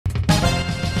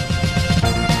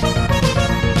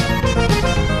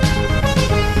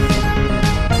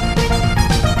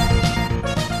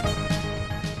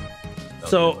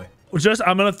So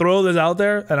I'm gonna throw this out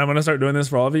there, and I'm gonna start doing this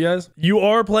for all of you guys. You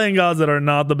are playing gods that are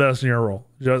not the best in your role,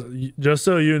 just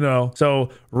so you know. So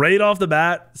right off the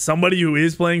bat, somebody who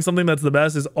is playing something that's the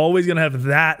best is always gonna have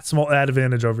that small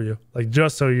advantage over you. Like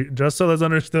just so that's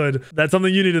understood. That's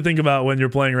something you need to think about when you're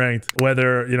playing ranked.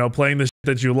 Whether playing the shit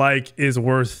that you like is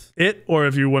worth it, or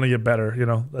if you want to get better.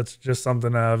 That's just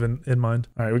something to have in mind.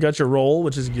 All right, we got your role,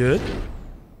 which is good.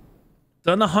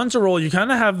 So in the hunter role, you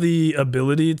kind of have the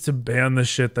ability to ban the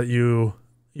shit that you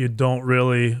don't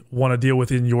really want to deal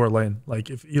with in your lane.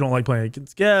 Like if you don't like playing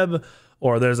against Geb,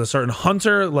 or there's a certain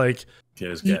hunter, like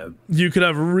you could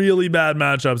have really bad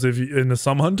matchups into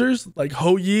some hunters. Like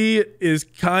Ho Yi is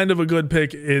kind of a good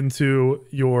pick into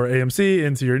your AMC,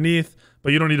 into your Neath,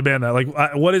 but you don't need to ban that. Like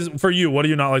what is for you? What do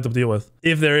you not like to deal with?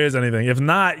 If there is anything, if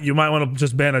not, you might want to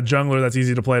just ban a jungler that's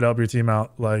easy to play to help your team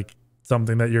out. Like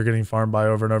something that you're getting farmed by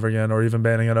over and over again, or even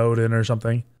banning an Odin or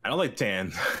something. I don't like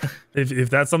Dan. if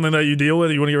that's something that you deal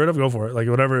with, you want to get rid of, go for it. Like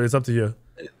whatever, it's up to you.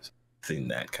 It's seen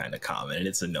that kind of common, and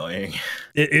it's annoying.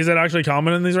 Is it actually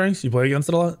common in these ranks? You play against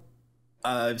it a lot?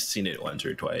 I've seen it once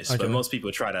or twice, but most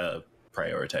people try to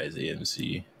prioritize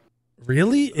AMC.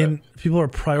 Really? And people are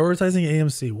prioritizing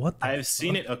AMC? What? I've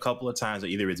seen it a couple of times.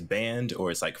 Either it's banned or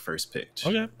it's like first picked.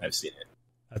 Okay, I've seen it.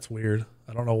 That's weird.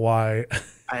 I don't know why.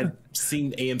 I've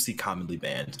seen AMC commonly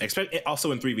banned,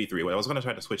 also in 3v3. When I was going to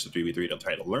try to switch to 3v3 to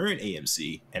try to learn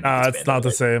AMC, and it's not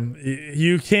the same.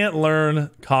 You can't learn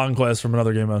Conquest from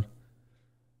another game mode.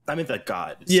 I mean the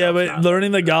god. Yeah, but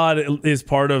learning the god is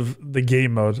part of the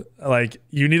game mode. Like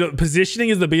you need positioning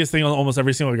is the biggest thing on almost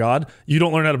every single god. You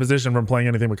don't learn how to position from playing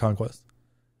anything with Conquest.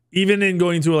 Even in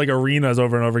going to like arenas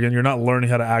over and over again, you're not learning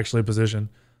how to actually position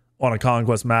on a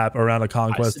Conquest map around a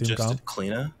Conquest team comp. I suggested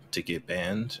Kleena to get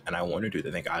banned, and I wondered, do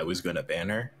they think I was going to ban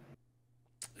her?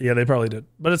 Yeah, they probably did,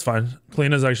 but it's fine.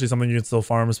 Kleena is actually something you can still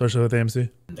farm, especially with AMC.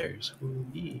 There's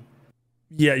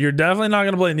yeah, you're definitely not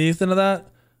going to play Neath into that.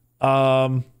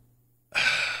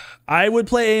 I would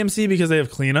play AMC because they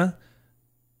have Kleena,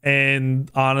 and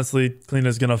honestly,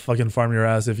 Kleena's going to fucking farm your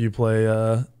ass if you play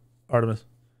Artemis.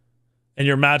 And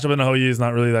your matchup in Ho Yi is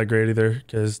not really that great either,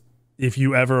 because if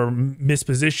you ever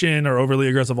misposition or overly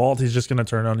aggressive ult, he's just going to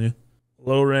turn on you.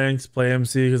 Low ranks play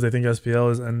MC because they think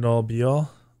SPL is end all be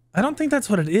all. I don't think that's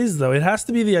what it is though. It has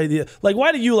to be the idea. Like,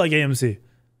 why do you like AMC?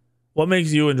 What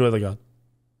makes you enjoy the god?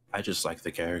 I just like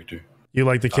the character. You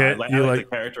like the kit? I like the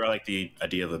character. I like the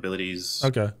idea of abilities.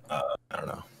 Okay. I don't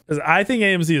know. Because I think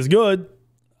AMC is good.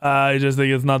 I just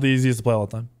think it's not the easiest to play all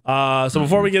the time. So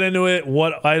before we get into it,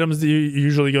 what items do you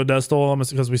usually go Death Stole?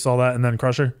 Because we saw that, and then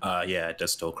Crusher. Yeah,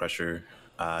 Death Stole, Crusher.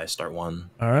 I start one.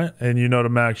 All right, and you know to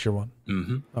max your one.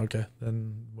 Mm-hmm. Okay,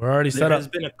 then we're already set up. There's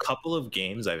been a couple of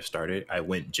games I've started. I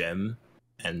went Gem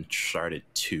and started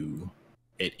 2.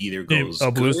 It either goes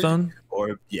Bluestone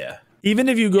or yeah. Even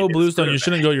if you go Bluestone, you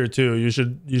shouldn't go your 2. You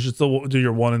should still do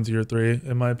your 1 into your 3,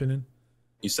 in my opinion.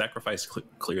 You sacrifice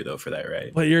clear though for that,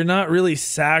 right? But you're not really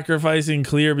sacrificing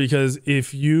clear, because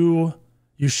if you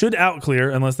should out clear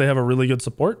unless they have a really good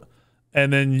support,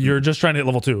 and then you're just trying to hit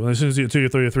level 2. And as soon as you get 2, you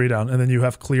throw your 3 down, and then you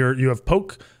have clear, you have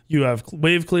poke, you have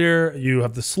wave clear, you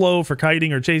have the slow for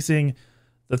kiting or chasing.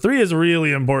 The 3 is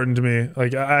really important to me.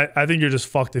 Like I think you're just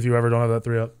fucked if you ever don't have that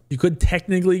 3 up. You could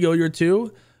technically go your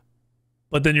 2,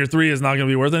 but then your 3 is not going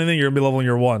to be worth anything. You're going to be leveling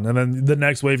your 1, and then the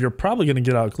next wave you're probably going to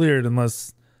get out cleared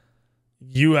unless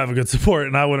you have a good support,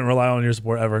 and I wouldn't rely on your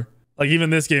support ever. Like even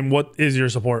this game, what is your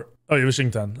support? Oh, you have a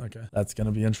Xingtian. Okay, that's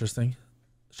gonna be interesting.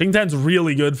 Xingtian's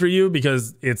really good for you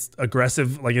because it's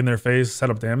aggressive, like in their face, set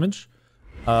up damage.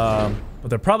 But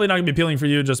they're probably not gonna be appealing for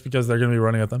you just because they're gonna be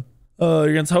running at them. You're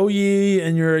against Ho Yi,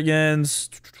 and you're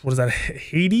against, what is that,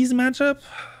 Hades matchup?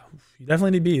 You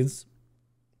definitely need beads.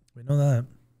 We know that.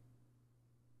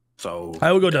 So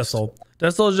I would go Death Soul.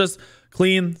 Death Soul is just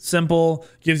clean, simple,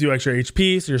 gives you extra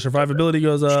HP, so your survivability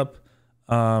goes up.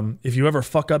 If you ever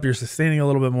fuck up, you're sustaining a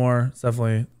little bit more. It's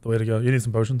definitely the way to go. You need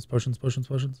some potions.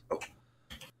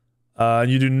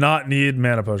 You do not need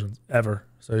mana potions ever.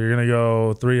 So you're gonna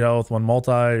go 3 health, 1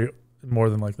 multi, more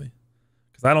than likely.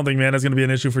 Because I don't think mana is gonna be an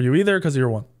issue for you either, because you're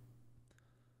 1.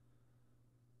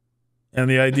 And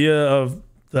the idea of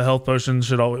the health potions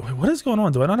should always. Wait, what is going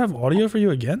on? Do I not have audio for you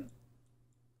again?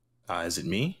 Is it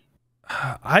me?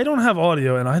 I don't have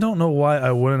audio, and I don't know why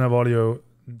I wouldn't have audio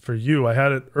for you. I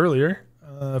had it earlier,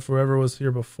 for whoever was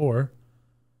here before.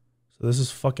 So this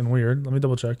is fucking weird. Let me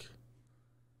double check.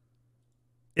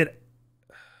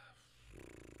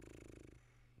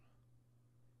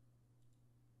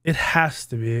 It has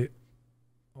to be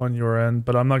on your end,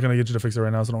 but I'm not going to get you to fix it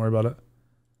right now, so don't worry about it.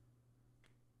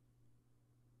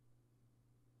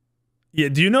 Yeah,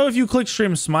 do you know if you click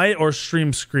stream Smite or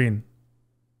stream screen?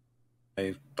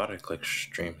 I thought I clicked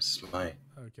stream Smite.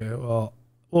 Okay, well,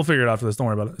 we'll figure it out after this. Don't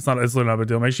worry about it. It's literally not a big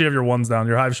deal. Make sure you have your ones down.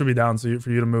 Your hive should be down for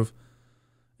you to move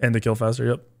and to kill faster.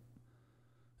 Yep.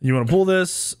 You want to pull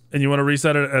this, and you want to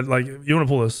reset it at you want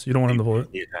to pull this. You don't want him to pull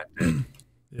it.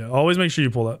 Yeah, always make sure you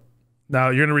pull that. Now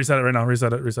you're gonna reset it right now.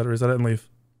 Reset it, and leave.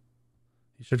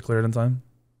 You should clear it in time.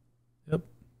 Yep.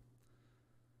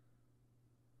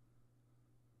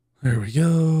 There we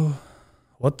go.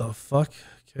 What the fuck?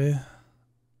 Okay.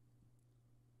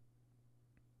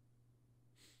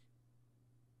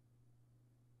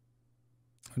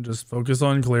 And just focus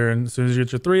on clearing. As soon as you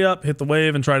get your 3 up, hit the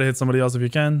wave and try to hit somebody else if you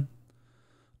can.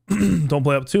 Don't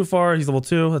play up too far. He's level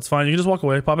 2. That's fine. You can just walk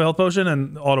away. Pop a health potion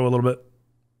and auto a little bit.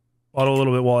 Auto a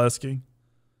little bit while asking.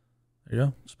 There you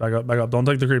go. Just back up, back up. Don't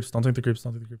take the creeps. Don't take the creeps.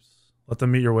 Don't take the creeps. Let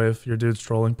them meet your wave. Your dude's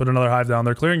trolling. Put another hive down.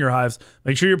 They're clearing your hives.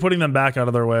 Make sure you're putting them back out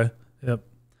of their way. Yep.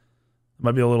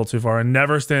 Might be a little too far. And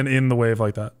never stand in the wave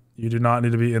like that. You do not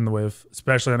need to be in the wave.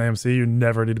 Especially on AMC. You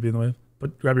never need to be in the wave.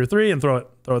 But grab your 3 and throw it.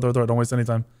 Throw it. Don't waste any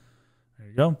time. There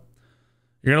you go.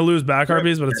 You're going to lose back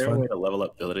RBs, but it's fine. Way to level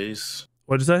up abilities.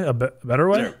 What'd you say? A better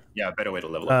way? Yeah, a better way to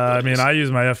level up I mean, I use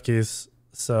my F keys.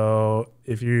 So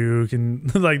if you can,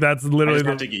 that's literally. I just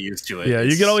have to get used to it. Yeah,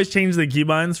 you can always change the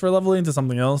keybinds for leveling to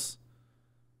something else.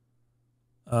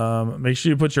 Make sure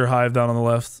you put your hive down on the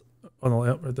left,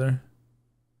 yep, right there.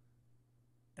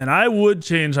 And I would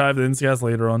change hive to Inscast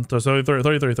later on. So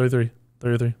 33.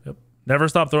 Yep. Never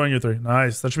stop throwing your 3.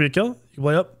 Nice. That should be a kill. You can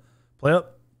play up. Play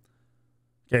up.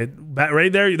 Okay,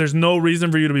 right there. There's no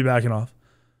reason for you to be backing off.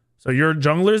 So your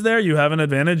jungler's there. You have an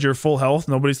advantage. You're full health.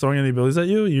 Nobody's throwing any abilities at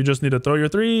you. You just need to throw your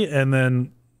 3 and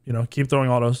then, keep throwing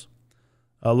autos.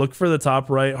 Look for the top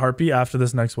right harpy after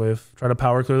this next wave. Try to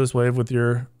power clear this wave with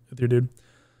your dude.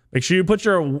 Make sure you put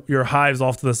your hives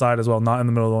off to the side as well, not in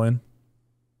the middle of the lane.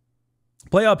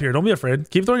 Play up here. Don't be afraid.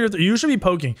 Keep throwing your. You should be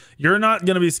poking. You're not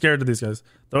gonna be scared of these guys.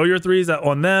 Throw your 3s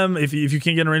on them. If you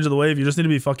can't get in range of the wave, you just need to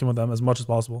be fucking with them as much as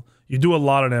possible. You do a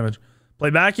lot of damage. Play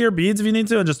back here, beads if you need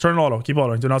to, and just turn auto. Keep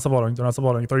autoing. Do not stop autoing. Do not stop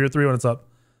autoing. Throw your 3 when it's up.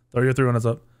 Throw your 3 when it's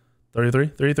up. Throw your 3.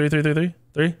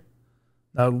 3.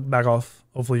 Now back off.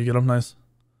 Hopefully you get them. Nice.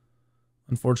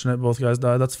 Unfortunate, both guys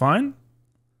died. That's fine.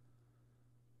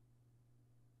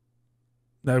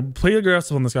 Now play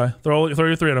aggressive on this guy. Throw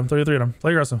your 3 at him. Throw your 3 at him.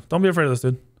 Play aggressive. Don't be afraid of this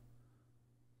dude.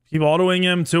 Keep autoing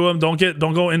him to him. Don't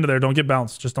go into there. Don't get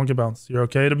bounced. Just don't get bounced. You're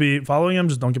okay to be following him.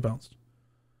 Just don't get bounced.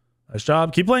 Nice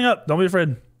job. Keep playing up. Don't be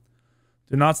afraid.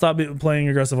 Do not stop playing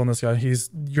aggressive on this guy.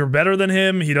 You're better than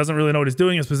him. He doesn't really know what he's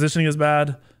doing. His positioning is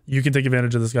bad. You can take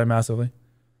advantage of this guy massively.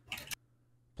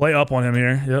 Play up on him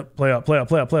here. Yep. Play up. Do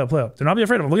not be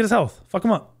afraid of him. Look at his health. Fuck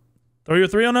him up. Throw your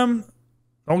 3 on him.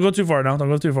 Don't go too far now. Oh,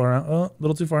 a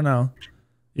little too far now.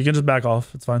 You can just back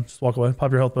off. It's fine. Just walk away.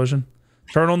 Pop your health potion.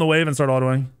 Turn on the wave and start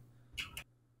autoing.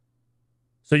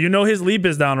 So his leap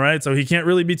is down, right? So he can't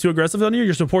really be too aggressive on you.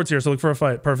 Your support's here, so look for a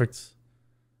fight. Perfect.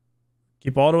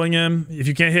 Keep autoing him. If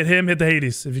you can't hit him, hit the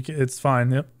Hades. If you can, it's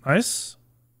fine. Yep. Nice.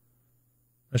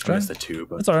 Nice try. I missed the 2,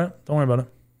 but it's all right. Don't worry about it.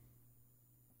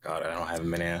 God, I don't have a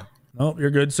mana. Nope, you're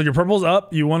good. So your purple's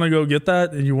up. You want to go get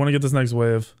that, and you want to get this next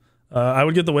wave. I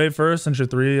would get the wave first, since your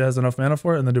 3 has enough mana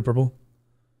for it, and then do purple.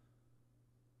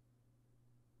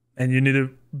 And you need to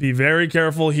be very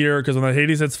careful here, because when that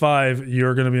Hades hits 5,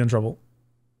 you're going to be in trouble.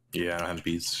 Yeah, I don't have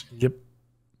beads. Yep.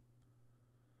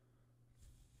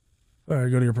 All right,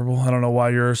 go to your purple. I don't know why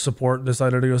your support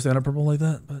decided to go stand up purple like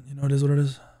that, but it is what it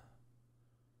is.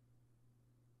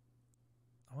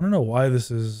 I want to know why this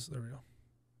is. There we go.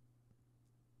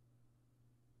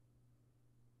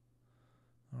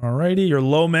 Alrighty, you're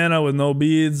low mana with no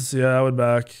beads. Yeah, I would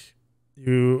back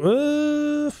you.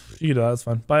 You can do that. That's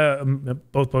fine.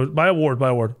 Buy a ward.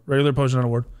 Regular potion and a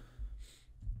ward.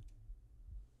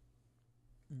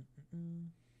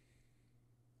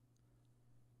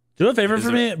 Do a favor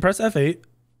for me. Press F8.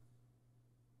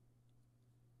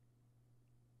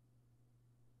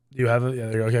 Do you have it? Yeah,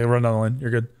 there you go. Okay, run down the lane.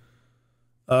 You're good.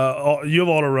 You have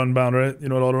auto run bound, right? You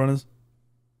know what auto run is?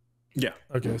 Yeah.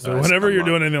 Okay, so whenever you're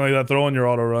doing anything like that, throw on your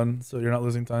auto run so you're not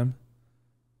losing time.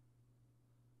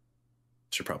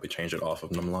 Should probably change it off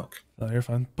of Numlock. No, you're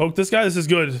fine. Poke this guy. This is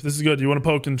good. You want to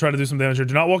poke and try to do some damage here.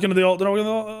 Do not walk into the ult.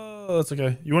 Oh, that's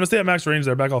okay. You want to stay at max range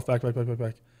there. Back off. Back.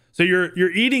 So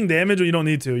you're eating damage when you don't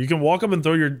need to. You can walk up and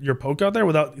throw your poke out there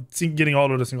without getting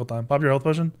autoed a single time. Pop your health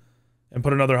potion and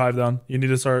put another hive down. You need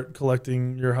to start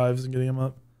collecting your hives and getting them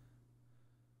up.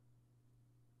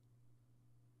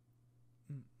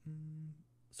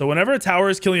 So whenever a tower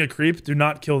is killing a creep, do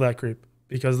not kill that creep,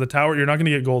 because the tower, you're not going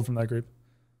to get gold from that creep.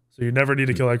 So you never need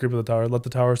to kill that creep with the tower. Let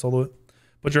the tower solo it.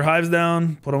 Put your hives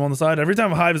down. Put them on the side. Every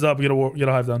time a hive is up, get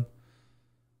a hive down.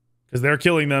 Because they're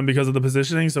killing them because of the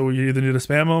positioning. So we either need to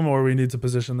spam them or we need to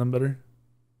position them better.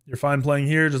 You're fine playing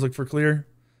here. Just look for clear.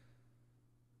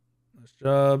 Nice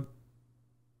job.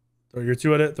 Throw your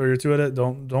 2 at it. Throw your 2 at it.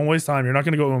 Don't waste time. You're not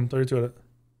going to go boom. Throw your 2 at it.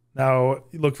 Now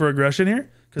look for aggression here.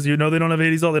 Because you know they don't have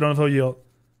 80s ult. They don't have OE ult.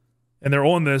 And they're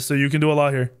on this. So you can do a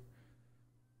lot here.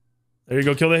 There you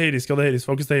go. Kill the Hades. Kill the Hades.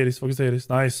 Focus the Hades. Focus the Hades.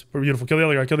 Nice. Beautiful. Kill the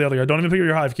other guy. Kill the other guy. Don't even pick up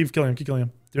your hive. Keep killing him. Keep killing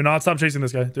him. Do not stop chasing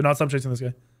this guy. Do not stop chasing this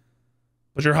guy.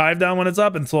 Put your hive down when it's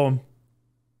up and slow him.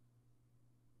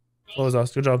 Slow his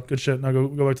ass. Good job. Good shit. Now go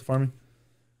back to farming.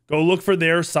 Go look for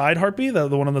their side heartbeat, the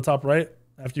one on the top right,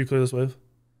 after you clear this wave.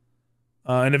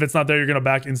 And if it's not there, you're going to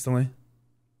back instantly.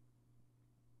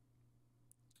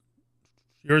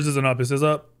 Yours isn't up. This is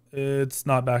up. It's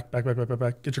not back. Back.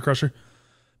 Get your crusher.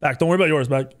 Back. Don't worry about yours.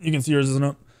 Back. You can see yours isn't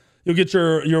up. You'll get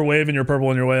your wave and your purple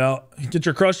on your way out. Get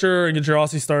your crusher and get your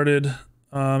Aussie started.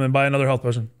 And buy another health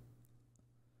potion.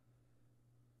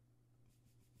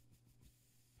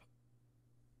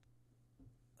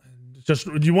 Just,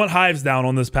 you want hives down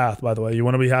on this path, by the way. You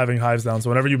want to be having hives down. So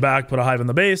whenever you back, put a hive in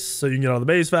the base so you can get out of the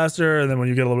base faster. And then when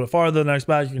you get a little bit farther, the next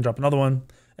back, you can drop another one.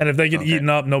 And if they get eaten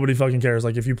up, nobody fucking cares.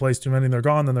 Like if you place too many and they're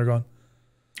gone, then they're gone.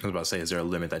 I was about to say, is there a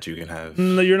limit that you can have?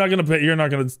 No, you're not going to pay. You're not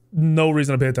going to, no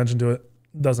reason to pay attention to it.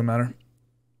 Doesn't matter.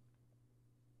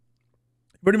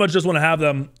 Pretty much just want to have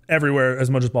them everywhere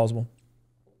as much as possible.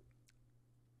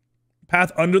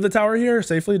 Path under the tower here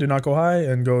safely. Do not go high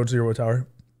and go to your tower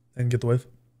and get the wave.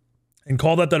 And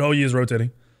call that Hoyi is rotating.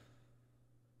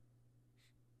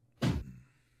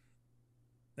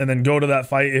 And then go to that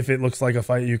fight. If it looks like a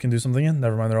fight you can do something in.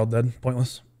 Never mind, they're all dead.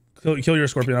 Pointless. Kill your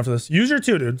scorpion after this. Use your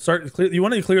 2, dude. Start clear. You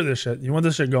want to clear this shit. You want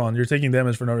this shit going. You're taking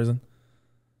damage for no reason.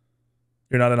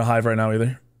 You're not in a hive right now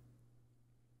either.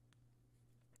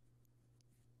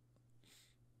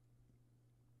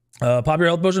 Pop your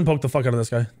health potion, poke the fuck out of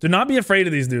this guy. Do not be afraid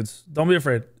of these dudes. Don't be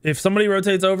afraid. If somebody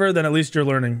rotates over, then at least you're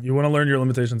learning. You want to learn your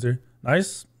limitations here.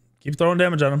 Nice. Keep throwing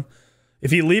damage at him.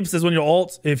 If he leaps is when you'll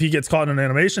ult. If he gets caught in an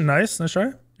animation, nice. Nice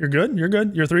try. You're good. You're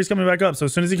good. Your 3's coming back up. So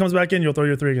as soon as he comes back in, you'll throw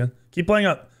your 3 again. Keep playing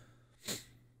up.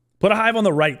 Put a hive on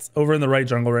the right, over in the right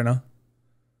jungle right now.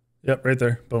 Yep, right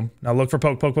there. Boom. Now look for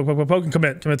poke, and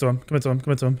commit. Commit to him.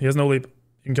 He has no leap.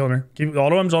 You can kill him here. Keep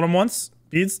auto him once.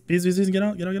 Beads. Get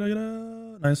out.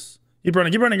 Nice. Keep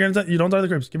running. You don't die the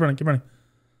creeps. Keep running.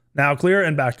 Now clear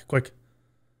and back. Quick.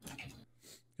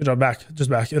 Good job. Back. Just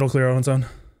back. It'll clear on its own.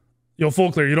 You'll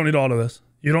full clear. You don't need all of this.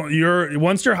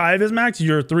 Once your hive is maxed,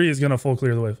 your 3 is gonna full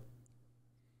clear the wave.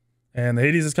 And the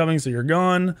Hades is coming, so you're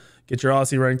gone. Get your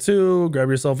Aussie rank 2. Grab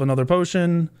yourself another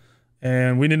potion.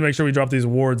 And we need to make sure we drop these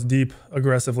wards deep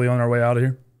aggressively on our way out of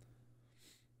here.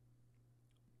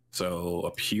 So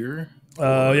up here?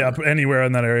 Yeah, anywhere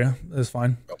in that area is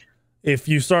fine. Okay. If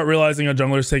you start realizing a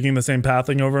jungler is taking the same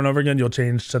pathing over and over again, you'll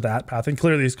change to that pathing.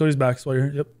 Clear these. Clear these backs while you're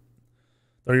here. Yep.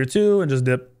 Throw your 2 and just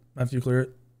dip after you clear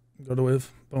it. Go to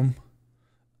wave. Boom.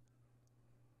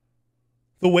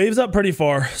 The wave's up pretty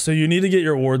far, so you need to get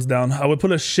your wards down. I would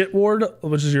put a shit ward,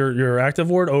 which is your active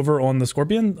ward, over on the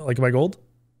scorpion, like by gold.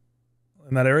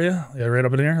 In that area. Yeah, right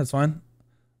up in here. That's fine.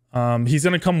 He's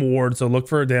going to come ward, so look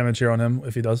for damage here on him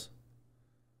if he does.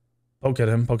 Poke at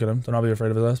him. Do not be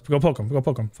afraid of his ass. Go poke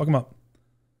him. Fuck him up.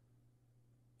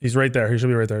 He's right there. He should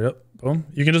be right there. Yep. Boom.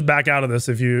 You can just back out of this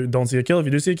if you don't see a kill. If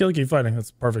you do see a kill, keep fighting.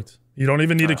 That's perfect. You don't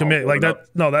even need to commit. Like that.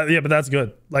 No, yeah, but that's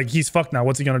good. Like he's fucked now.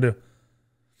 What's he going to do?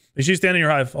 Make sure you stand in your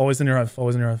hive. Always in your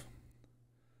hive.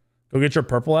 Go get your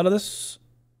purple out of this.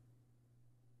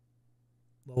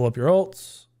 Level up your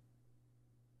ults.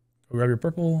 Go grab your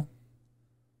purple.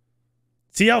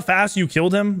 See how fast you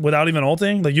killed him without even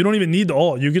ulting? Like you don't even need the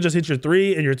ult. You could just hit your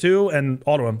 3 and your 2 and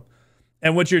auto him.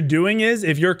 And what you're doing is,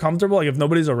 if you're comfortable, like if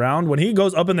nobody's around, when he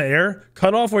goes up in the air,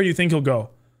 cut off where you think he'll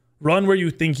go. Run where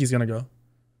you think he's gonna go.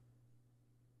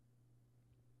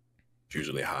 It's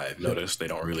usually high. I've noticed they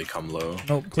don't really come low.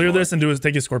 No, clear this and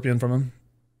take his scorpion from him.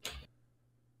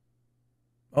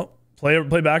 Oh,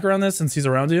 play back around this since he's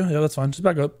around you. Yeah, that's fine. Just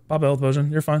back up. Pop a health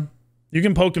potion. You're fine. You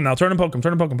can poke him now. Turn and poke him.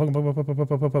 Poke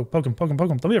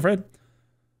him. Don't be afraid.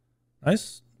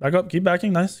 Nice. Back up. Keep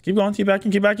backing. Nice. Keep going. Keep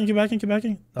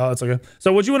backing. Oh, that's okay.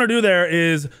 So what you want to do there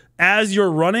is, as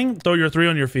you're running, throw your 3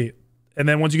 on your feet. And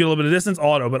then once you get a little bit of distance,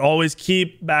 auto. But always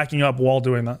keep backing up while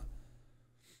doing that.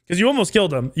 Because you almost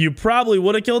killed him. You probably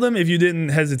would have killed him if you didn't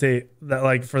hesitate that,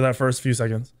 like, for that first few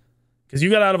seconds. Because you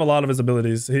got out of a lot of his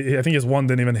abilities. I think his 1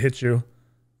 didn't even hit you,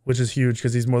 which is huge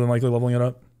because he's more than likely leveling it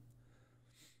up.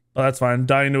 Oh, that's fine.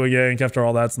 Dying to a gank after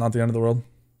all that's not the end of the world.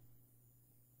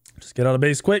 Just get out of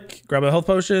base quick. Grab a health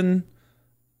potion.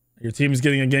 Your team's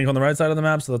getting a gank on the right side of the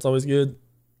map, so that's always good.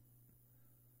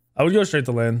 I would go straight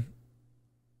to lane.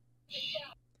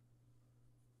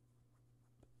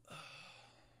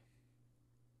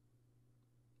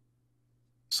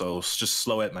 So just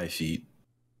slow at my feet.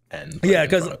 And yeah,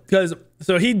 because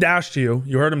so he dashed you.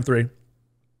 You heard him 3,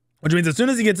 which means as soon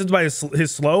as he gets into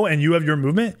his slow and you have your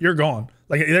movement, you're gone.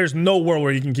 Like there's no world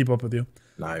where he can keep up with you.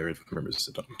 Nah, I remember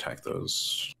to don't attack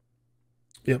those.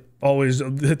 Yep, always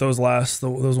hit those last.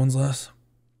 Those ones last.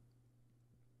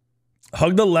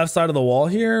 Hug the left side of the wall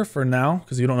here for now,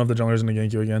 because you don't know if the jungler's going to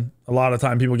gank you again. A lot of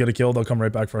time people get a kill, they'll come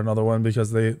right back for another one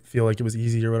because they feel like it was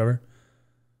easy or whatever.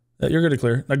 Yeah, you're good to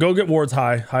clear. Now go get wards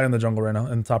high in the jungle right now,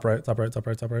 and top right, top right, top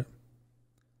right, top right.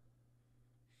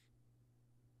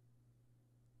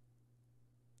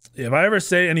 Yeah, if I ever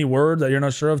say any word that you're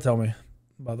not sure of, tell me.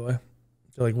 By the way,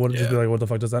 you're like, what? Yeah. Just be like, what the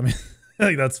fuck does that mean?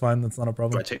 Like that's fine. That's not a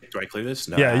problem. Do I clear this?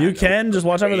 No, yeah, you can. Just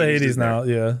watch out for the Hades now.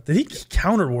 Yeah. Did he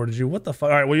counter warded you? What the fuck?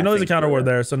 All right. Well, you know there's a counter ward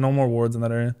there, so no more wards in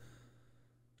that area.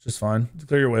 Just fine.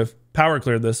 Clear your wave. Power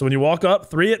cleared this. So when you walk up,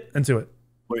 3 it and 2 it.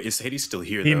 Wait, is Hades still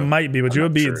here? He though? might be, but you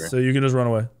have beads, so you can just run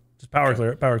away. Just power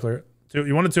clear it. Power clear it. 2.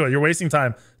 You want to 2 it. You're wasting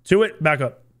time. 2 it. Back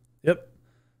up. Yep.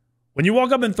 When you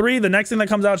walk up in 3, the next thing that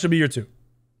comes out should be your 2.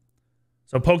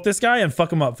 So poke this guy and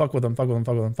fuck him up. Fuck with him. Fuck with him.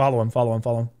 Fuck with him. Follow him. Follow him.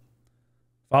 Follow him.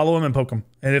 Follow him and poke him.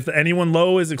 And if anyone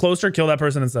low is closer, kill that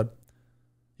person instead.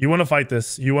 You want to fight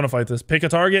this. You want to fight this. Pick a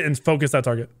target and focus that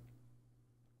target.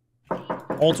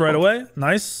 Ult right away.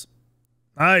 Nice.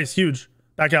 Nice. Huge.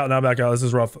 Back out now. Back out. This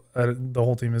is rough. The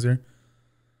whole team is here.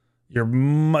 You're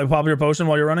pop your potion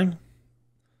while you're running.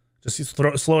 Just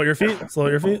slow at your feet. Slow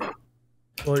at your feet.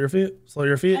 Slow at your feet. Slow at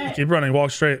your feet. Keep running.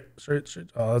 Walk straight. Straight. Straight.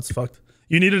 Oh, that's fucked.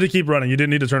 You needed to keep running. You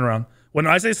didn't need to turn around. When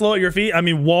I say slow at your feet, I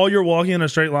mean while you're walking in a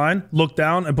straight line, look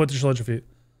down and put your slow at your feet.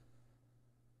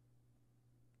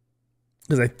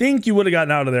 Because I think you would have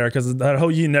gotten out of there because that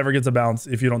Hou-Yi never gets a bounce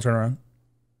if you don't turn around.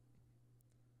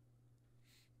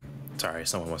 Sorry,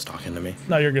 someone was talking to me.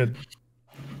 No, you're good.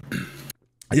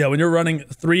 Yeah, when you're running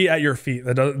 3 at your feet,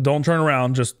 don't turn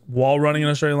around. Just while running in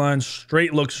a straight line,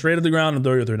 look straight at the ground and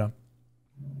throw your 3 down.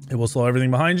 It will slow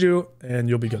everything behind you and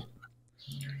you'll be good.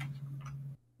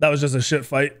 That was just a shit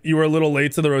fight. You were a little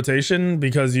late to the rotation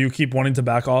because you keep wanting to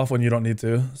back off when you don't need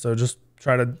to. So just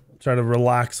try to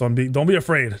relax on don't be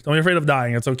afraid. Don't be afraid of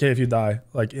dying. It's okay if you die,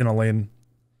 like in a lane.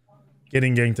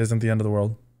 Getting ganked isn't the end of the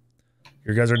world.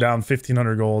 You guys are down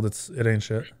 1,500 gold. It ain't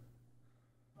shit.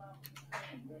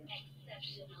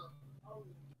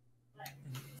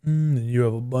 You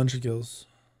have a bunch of kills.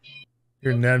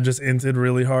 Your Nev just inted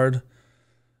really hard.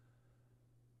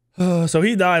 So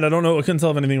he died. I don't know. I couldn't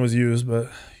tell if anything was used, but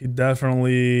he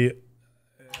definitely...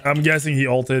 I'm guessing he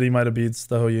ulted. He might have beats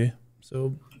the Hou-Yi.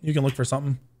 So you can look for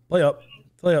something. Play up.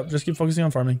 Play up. Just keep focusing on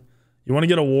farming. You want to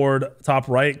get a ward top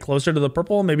right, closer to the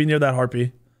purple, maybe near that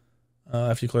harpy.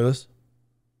 After you clear this.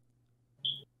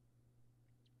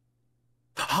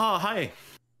 Hi.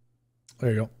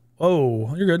 There you go.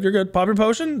 Oh, you're good. You're good. Pop your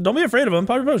potion. Don't be afraid of him.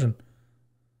 Pop your potion.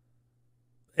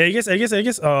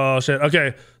 Aegis. Oh, shit.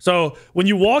 Okay. So when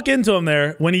you walk into him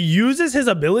there, when he uses his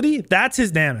ability, that's his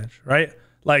damage, right?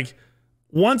 Like,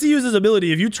 once he uses his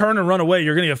ability, if you turn and run away,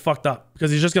 you're going to get fucked up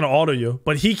because he's just going to auto you.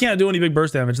 But he can't do any big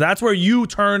burst damage. That's where you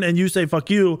turn and you say,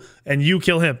 fuck you, and you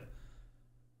kill him.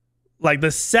 Like, the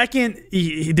second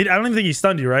he did, I don't even think he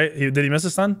stunned you, right? Did he miss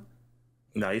a stun?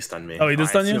 No, he stunned me. Oh, he did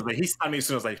stun you? He stunned me as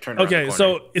soon as I turned around the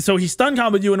corner. So he stun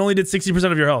comboed you and only did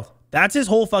 60% of your health. That's his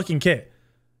whole fucking kit.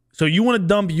 So you want to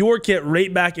dump your kit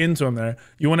right back into him there.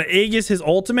 You want to Aegis his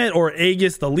ultimate or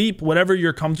Aegis the leap, whatever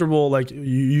you're comfortable, like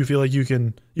you feel like you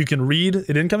can read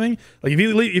it incoming. Like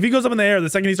if he goes up in the air, the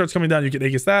second he starts coming down, you can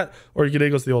Aegis that, or you can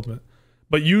Aegis the ultimate.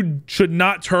 But you should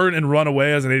not turn and run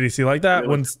away as an ADC like that.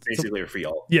 When basically a free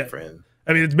ult for him.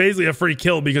 I mean, it's basically a free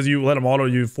kill because you let him auto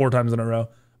you 4 times in a row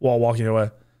while walking away.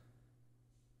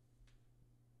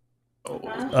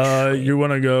 Oh, you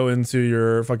want to go into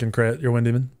your fucking crit, your wind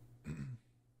demon.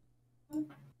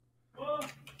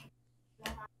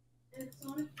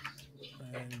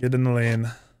 Get in the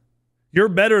lane. You're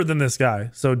better than this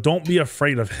guy, so don't be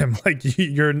afraid of him. Like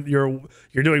you're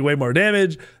doing way more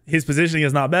damage. His positioning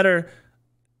is not better.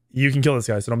 You can kill this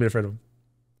guy, so don't be afraid of him.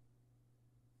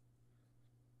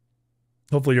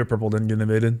 Hopefully your purple didn't get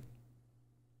invaded.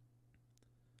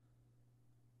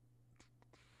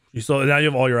 Now you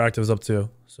have all your actives up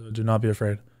too, so do not be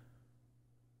afraid.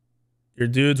 Your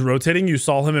dude's rotating. You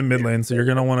saw him in mid lane, so you're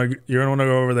gonna want to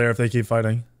go over there if they keep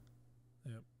fighting.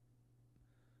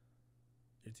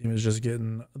 Team is just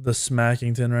getting the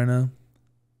smackington right now.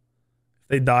 If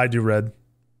they die, do red.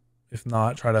 If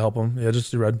not, try to help them. Yeah,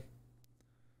 just do red.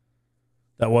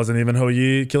 That wasn't even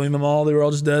Hou-Yi killing them all. They were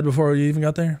all just dead before you even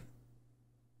got there.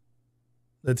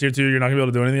 The tier 2, you're not gonna be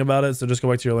able to do anything about it, so just go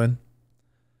back to your lane.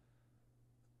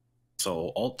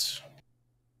 So ult?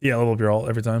 Yeah, level up your ult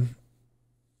every time.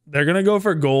 They're gonna go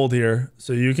for gold here,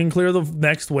 so you can clear the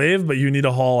next wave, but you need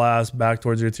to haul ass back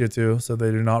towards your tier 2 so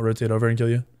they do not rotate over and kill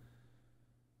you.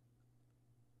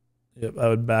 Yep, I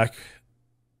would back.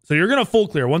 So you're gonna full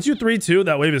clear. Once you 3-2,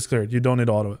 that wave is cleared. You don't need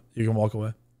to auto it. You can walk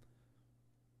away.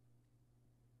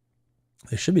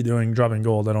 They should be dropping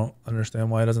gold. I don't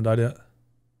understand why it hasn't died yet.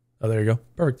 Oh, there you go.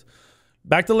 Perfect.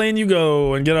 Back to lane you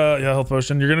go and get a health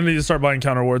potion. You're gonna need to start buying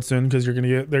counter wards soon because they're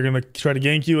gonna try to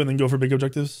gank you and then go for big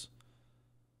objectives.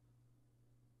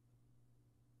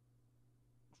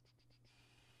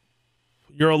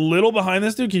 You're a little behind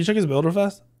this dude. Can you check his build real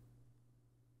fast?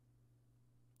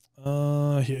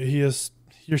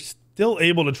 You're still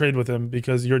able to trade with him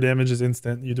because your damage is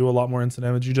instant. You do a lot more instant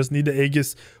damage. You just need to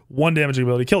Aegis 1 damaging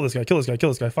ability. Kill this guy. Kill this guy. Kill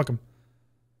this guy. Fuck him.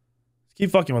 Keep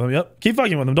fucking with him. Yep. Keep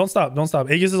fucking with him. Don't stop. Don't stop.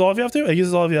 Aegis is all if you have to. Aegis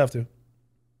is all if you have to.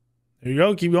 There you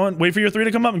go. Keep going. Wait for your 3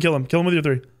 to come up and kill him. Kill him with your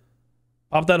 3.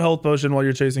 Pop that health potion while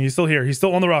you're chasing. He's still here. He's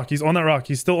still on the rock. He's on that rock.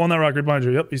 He's still on that rock right behind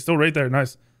you. Yep. He's still right there.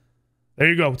 Nice. There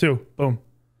you go. 2. Boom.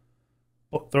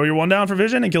 Throw your 1 down for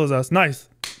vision and kill his ass. Nice.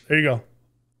 There you go.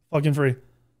 Fucking free.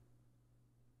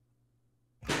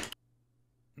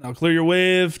 Now clear your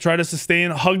wave. Try to sustain.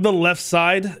 Hug the left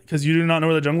side because you do not know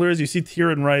where the jungler is. You see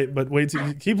Tyrion right, but wait.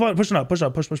 Keep pushing up. Push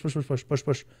up. Push. Push. Push. Push. Push. Push.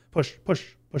 Push. Push. Push.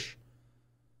 Push.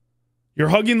 You're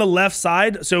hugging the left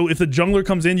side, so if the jungler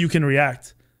comes in, you can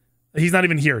react. He's not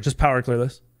even here. Just power clear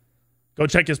this. Go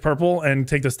check his purple and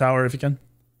take this tower if you can.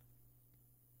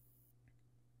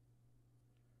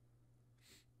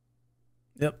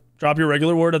 Yep. Drop your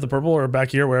regular ward at the purple or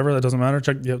back here, wherever. That doesn't matter.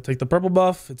 Take the purple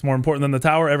buff. It's more important than the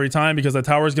tower every time because the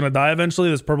tower is going to die eventually.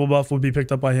 This purple buff would be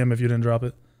picked up by him if you didn't drop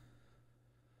it.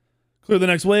 Clear the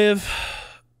next wave.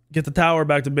 Get the tower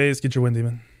back to base. Get your wind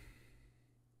demon.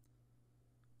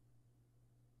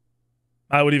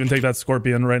 I would even take that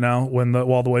scorpion right now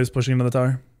while the wave's pushing into the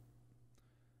tower.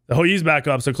 The Hoyi's back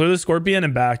up, so clear the scorpion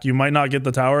and back. You might not get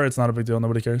the tower. It's not a big deal.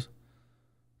 Nobody cares.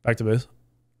 Back to base.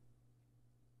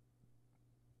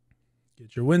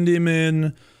 Get your wind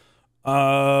demon.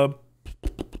 Yeah,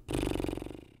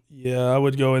 I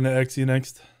would go into Xe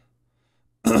next.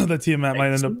 The team map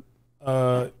might end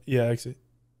up. Yeah, Xe.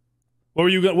 What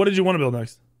did you want to build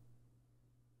next?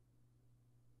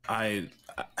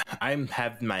 I'm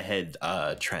having my head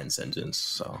Transcendence.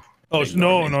 So. Oh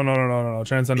no!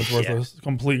 Transcendence worthless. Yeah.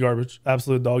 Complete garbage.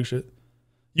 Absolute dog shit.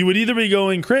 You would either be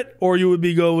going crit or you would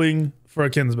be going for a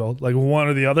Kins build, like one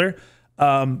or the other.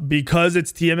 Because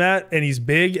it's Tiamat and he's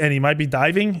big and he might be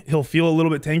diving, he'll feel a little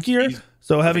bit tankier. He's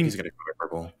gonna go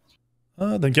purple.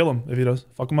 Then kill him if he does.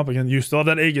 Fuck him up again. You still have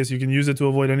that Aegis. You can use it to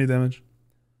avoid any damage.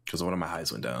 Because one of my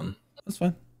highs went down. That's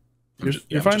fine.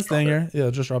 You're fine staying here. Yeah,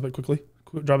 just drop it quickly.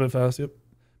 Drop it fast. Yep.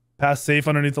 Pass safe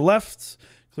underneath the left.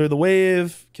 Clear the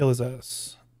wave. Kill his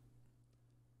ass.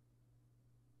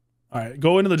 All right.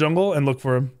 Go into the jungle and look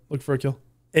for him. Look for a kill.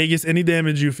 Aegis, any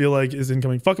damage you feel like is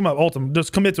incoming. Fuck him up. Ult him.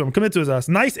 Just commit to him. Commit to his ass.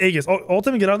 Nice Aegis. Ult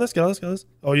him and get out of this. Get out of this.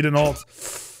 Oh, you didn't ult.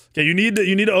 Okay, you need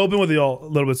to open with the ult a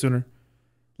little bit sooner.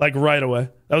 Like right away.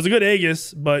 That was a good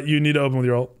Aegis, but you need to open with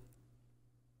your ult.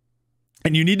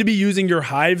 And you need to be using your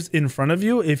hives in front of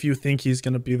you if you think he's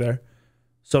going to be there.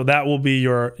 So that will be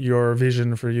your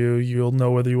vision for you. You'll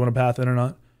know whether you want to path in or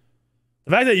not.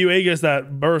 The fact that you Aegis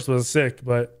that burst was sick,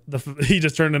 but he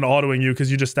just turned into autoing you because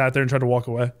you just sat there and tried to walk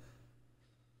away.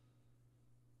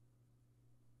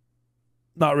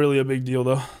 Not really a big deal,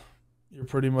 though. You're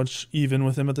pretty much even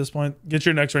with him at this point. Get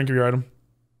your next rank of your item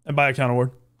and buy a counter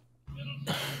ward.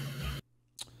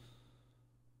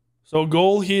 So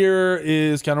goal here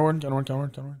is counter ward.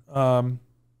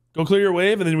 Go clear your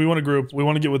wave, and then we want to group. We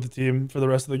want to get with the team for the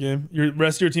rest of the game. Your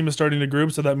rest of your team is starting to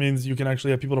group, so that means you can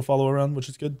actually have people to follow around, which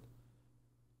is good.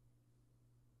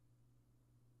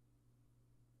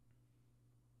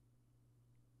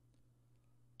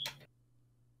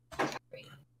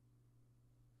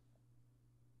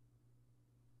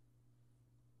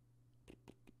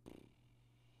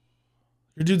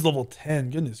 Your dude's level 10.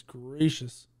 Goodness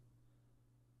gracious.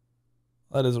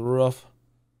 That is rough.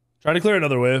 Try to clear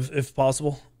another wave if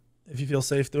possible. If you feel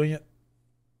safe doing it.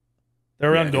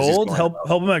 They're around gold. Help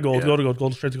him at gold. Yeah. Go to gold.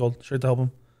 Gold straight to gold. Straight to help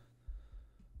him.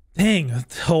 Dang.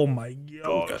 Oh my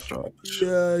god.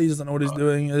 Yeah, he doesn't know what he's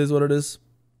doing. It is what it is.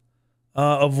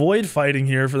 Avoid fighting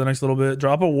here for the next little bit.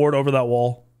 Drop a ward over that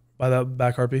wall by that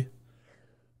back harpy.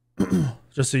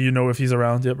 Just so you know if he's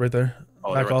around. Yep, right there.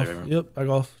 Oh, back off. There. Yep, back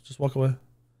off. Just walk away.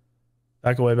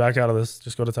 Back away. Back out of this.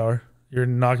 Just go to tower. You're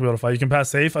not going to be able to fight. You can pass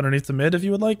safe underneath the mid if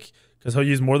you would like, because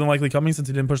Hoyi's more than likely coming since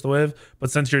he didn't push the wave.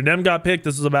 But since your Nem got picked,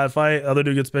 this is a bad fight. Other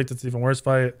dude gets picked, it's an even worse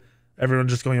fight.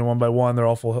 Everyone's just going in 1 by 1. They're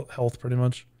all full health pretty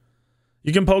much.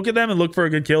 You can poke at them and look for a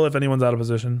good kill if anyone's out of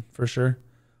position, for sure.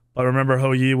 But remember,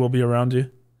 Ho Yi will be around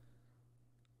you.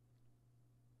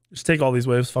 Just take all these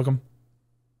waves. Fuck them.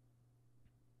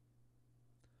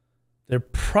 They're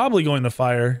probably going to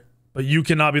fire, but you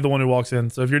cannot be the one who walks in.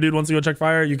 So if your dude wants to go check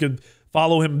fire, you could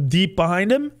follow him deep behind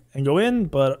him and go in.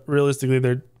 But realistically,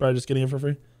 they're probably just getting it for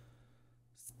free.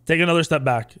 Take another step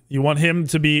back. You want him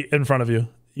to be in front of you.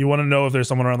 You want to know if there's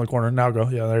someone around the corner. Now go.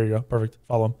 Yeah, there you go. Perfect.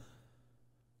 Follow him.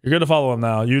 You're good to follow him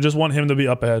now. You just want him to be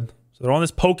up ahead. So they're on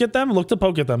this poke at them. Look to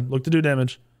poke at them. Look to do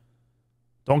damage.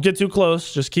 Don't get too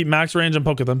close. Just keep max range and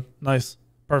poke at them. Nice.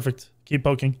 Perfect. Keep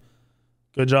poking.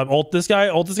 Good job. Ult this guy.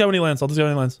 Ult this guy when he lands. Ult this guy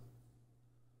when he lands.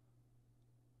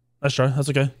 Nice try. That's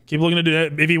okay. Keep looking to do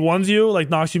it. If he ones you, like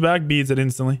knocks you back, beats it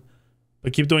instantly.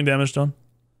 But keep doing damage to him.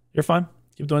 You're fine.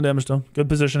 Keep doing damage to him. Good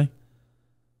positioning.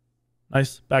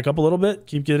 Nice. Back up a little bit.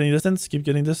 Keep getting distance. Keep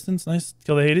getting distance. Nice.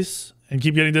 Kill the Hades. And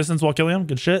keep getting distance while killing him.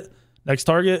 Good shit. Next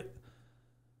target.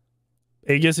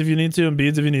 Aegis if you need to, and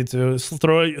beads if you need to.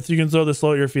 Throw it. You can throw the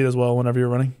slow at your feet as well whenever you're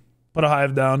running. Put a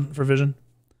hive down for vision.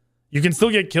 You can still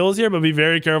get kills here, but be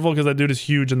very careful because that dude is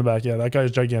huge in the back. Yeah, that guy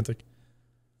is gigantic.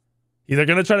 He's going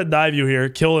to try to dive you here.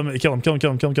 Kill him. Kill him. Kill him.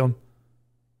 Kill him. Kill him. Kill him.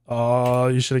 Oh,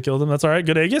 you should have killed him. That's all right.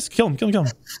 Good Aegis. Kill him. Kill him. Kill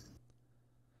him.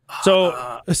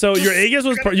 So your Aegis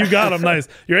was you got him. Nice.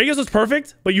 Your Aegis was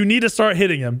perfect, but you need to start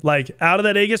hitting him. Like out of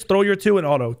that Aegis, throw your 2 and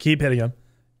auto. Keep hitting him.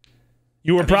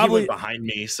 You were probably he went behind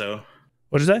me. So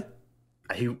what'd you say?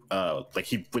 He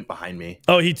went behind me.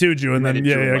 Oh, he 2'd you, and then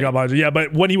I got behind you. Yeah,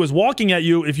 but when he was walking at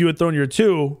you, if you had thrown your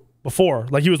 2 before,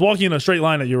 like he was walking in a straight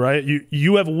line at you, right?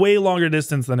 You have way longer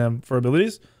distance than him for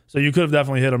abilities, so you could have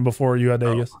definitely hit him before you had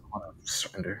Aegis.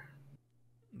 Surrender.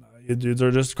 You dudes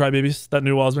are just crybabies. That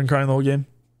new wall's been crying the whole game.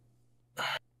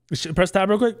 Press tab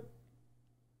real quick.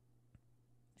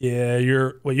 Yeah,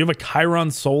 you have a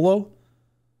Chiron solo?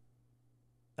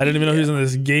 I didn't even know he was in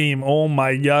this game. Oh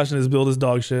my gosh, and his build is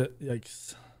dog shit.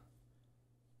 Yikes.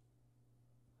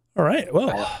 All right, well.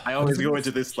 I always go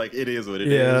into this like it is what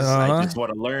it is. I just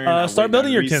want to learn. Start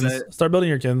building your kins. Start building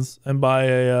your kins and buy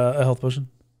a health potion.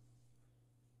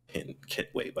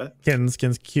 Wait, what? Kins,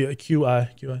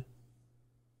 QI.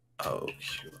 Oh,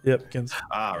 yep, kins.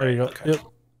 Ah, right. There you go. Okay. Yep.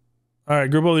 All right,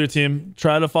 group over your team.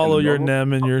 Try to follow your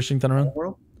Nem and your Shingten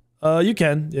around. You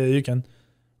can. Yeah, you can.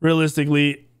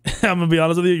 Realistically, I'm gonna be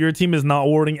honest with you. Your team is not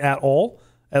warding at all.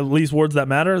 At least wards that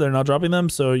matter. They're not dropping them.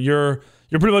 So you're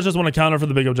pretty much just want to counter for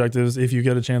the big objectives if you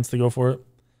get a chance to go for it.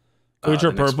 Go get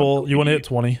your purple. You want to hit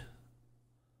 20.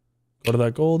 Go to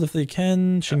that gold if they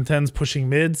can. Shingten's pushing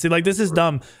mid. See, like this is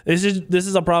dumb. This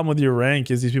is a problem with your rank.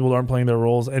 Is these people aren't playing their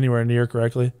roles anywhere near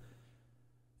correctly.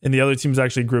 And the other team's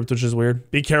actually grouped, which is weird.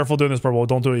 Be careful doing this purple.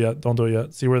 Don't do it yet. Don't do it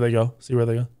yet. See where they go. See where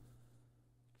they go.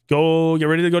 Go. Get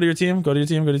ready to go to your team. Go to your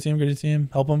team. Go to your team. Go to your team.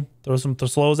 Help them. Throw some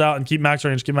slows out and keep max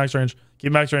range. Keep max range.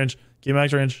 Keep max range. Keep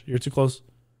max range. You're too close.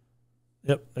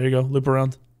 Yep. There you go. Loop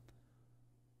around.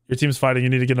 Your team's fighting. You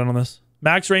need to get in on this.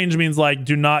 Max range means like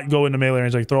do not go into melee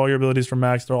range. Like throw all your abilities from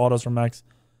max. Throw autos from max.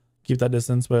 Keep that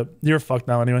distance. But you're fucked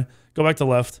now anyway. Go back to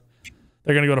left.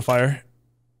 They're gonna go to fire.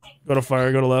 Go to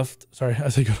fire, go to left. Sorry, I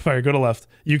said go to fire, go to left.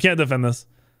 You can't defend this.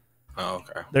 Oh,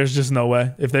 okay. There's just no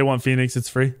way. If they want Phoenix, it's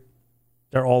free.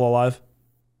 They're all alive.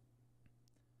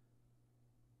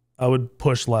 I would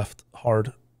push left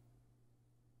hard.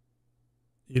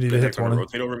 You need to hit 20.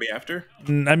 Rotate over me after?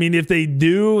 I mean, if they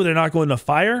do, they're not going to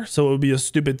fire, so it would be a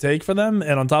stupid take for them.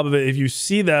 And on top of it, if you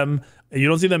see them, and you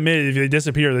don't see them mid, if they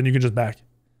disappear, then you can just back.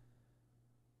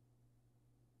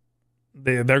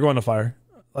 They're going to fire.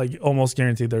 Like almost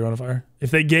guaranteed they're going to fire. If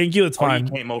they gank you, it's fine.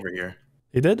 He came over here.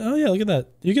 He did? Oh yeah, look at that.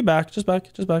 You get back. Just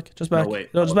back. Just back. Just back. No,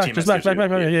 wait. No, just back. Just back. Back.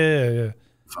 Yeah.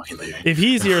 Fucking leaving. If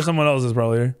he's here, someone else is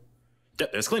probably here. Yeah,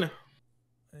 there's Cleaner.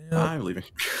 Yeah. I'm leaving.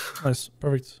 Nice.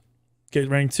 Perfect. Get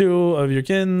rank 2 of your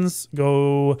kins.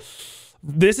 Go.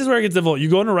 This is where it gets difficult. You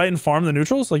go into right and farm the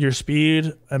neutrals, like your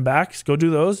speed and backs. Go do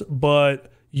those.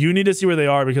 But you need to see where they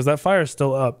are because that fire is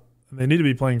still up. And they need to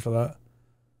be playing for that.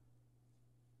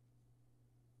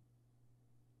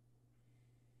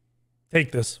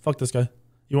 Take this. Fuck this guy.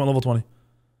 You want level 20.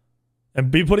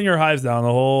 And be putting your hives down the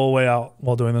whole way out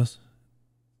while doing this.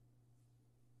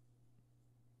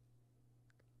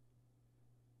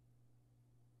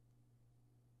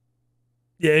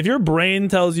 Yeah, if your brain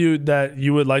tells you that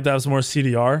you would like to have some more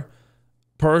CDR,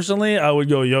 personally, I would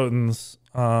go Jotuns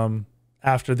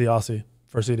after the Aussie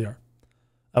for CDR.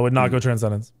 I would not go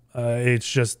Transcendence. It's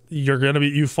just,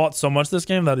 you fought so much this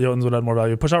game that Jotuns would add more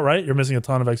value. Push out right, you're missing a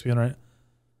ton of XP on right.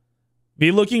 Be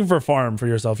looking for farm for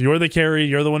yourself. You're the carry.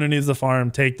 You're the one who needs the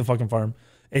farm. Take the fucking farm.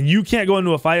 And you can't go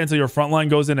into a fight until your front line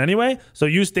goes in anyway. So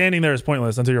you standing there is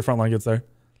pointless until your front line gets there.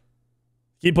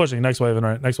 Keep pushing. Next wave and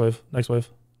right. Next wave. Next wave.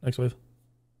 Next wave.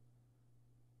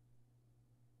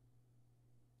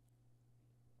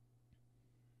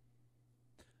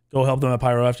 Go help them at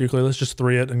Pyro after you clear this. Just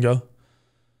 3 it and go.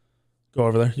 Go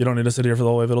over there. You don't need to sit here for the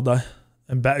whole wave. It'll die.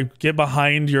 And get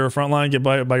behind your front line. Get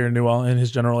by your Newell in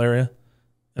his general area.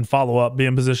 And follow up. Be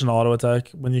in position to auto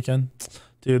attack when you can.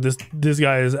 Dude, this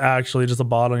guy is actually just a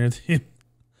bot on your team.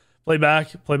 Play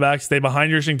back. Stay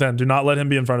behind your Xingtian. Do not let him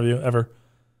be in front of you ever.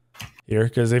 Here,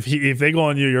 because if they go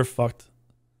on you, you're fucked.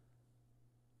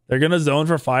 They're gonna zone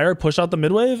for fire, push out the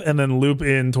mid wave, and then loop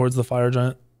in towards the fire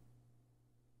giant.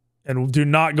 And do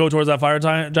not go towards that fire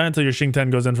giant until your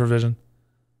Xingtian goes in for vision.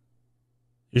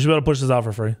 You should be able to push this out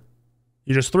for free.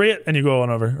 You just 3 it and you go on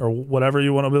over, or whatever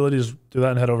you want ability. Just do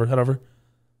that and head over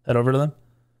to them.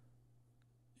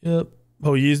 Yep.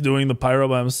 Oh, he's doing the pyro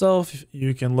by himself.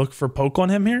 You can look for poke on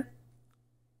him here.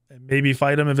 And maybe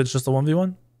fight him if it's just a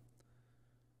 1v1.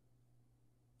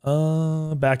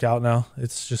 Back out now.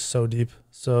 It's just so deep.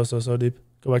 So deep.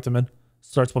 Go back to mid.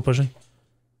 Start split pushing.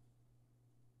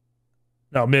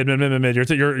 No, mid.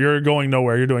 You're going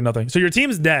nowhere. You're doing nothing. So your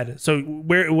team's dead. So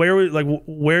where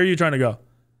are you trying to go?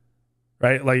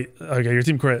 Right? Like, okay, your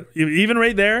team crit. Even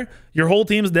right there, your whole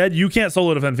team's dead. You can't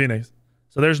solo defend Phoenix.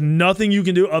 So there's nothing you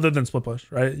can do other than split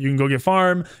push, right? You can go get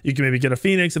farm. You can maybe get a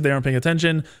Phoenix if they aren't paying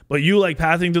attention. But you like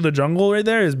pathing through the jungle right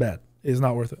there is bad. It's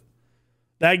not worth it.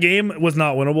 That game was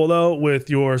not winnable though with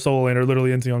your solo laner literally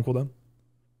inting on cooldown.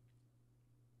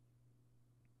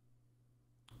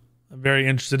 I'm very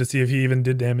interested to see if he even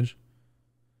did damage.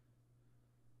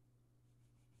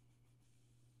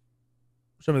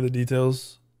 Show me the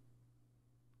details.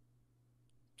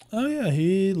 Oh yeah,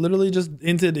 he literally just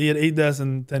inted. He had 8 deaths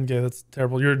and 10k. That's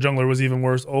terrible. Your jungler was even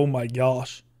worse. Oh my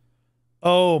gosh.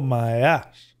 Oh my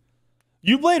gosh.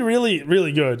 You played really,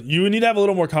 really good. You need to have a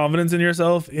little more confidence in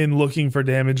yourself in looking for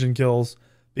damage and kills,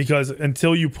 because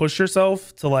until you push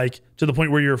yourself to the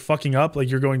point where you're fucking up,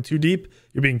 like you're going too deep,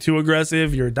 you're being too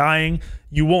aggressive, you're dying,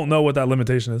 you won't know what that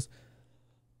limitation is.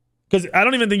 Because I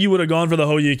don't even think you would have gone for the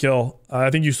Hou kill. I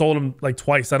think you sold him like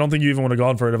twice. I don't think you even would have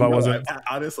gone for it if I wasn't.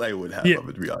 Honestly, I would have. Yeah. I'm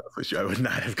going to be honest with you. I would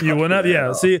not have gone. You wouldn't have? Yeah.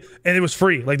 All. See, and it was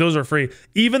free. Like those are free.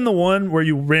 Even the one where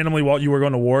you randomly you were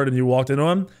going to ward and you walked into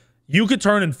him, you could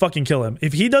turn and fucking kill him.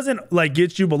 If he doesn't like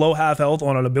get you below half health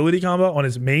on an ability combo, on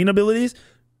his main abilities,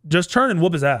 just turn and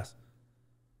whoop his ass.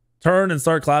 Turn and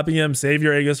start clapping him, save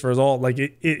your Aegis for his ult. Like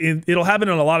it'll happen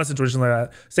in a lot of situations like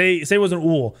that. Say it was an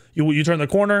ul. You turn the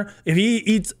corner. If you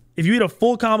eat a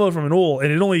full combo from an ul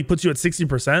and it only puts you at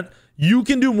 60%, you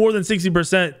can do more than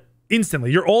 60%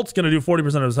 instantly. Your ult's gonna do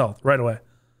 40% of his health right away.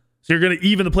 So you're gonna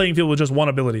even the playing field with just one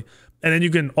ability. And then you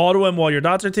can auto him while your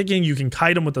dots are ticking. You can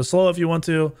kite him with the slow if you want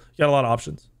to. You got a lot of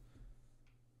options.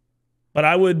 But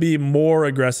I would be more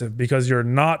aggressive because you're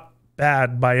not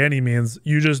bad by any means.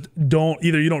 You just don't,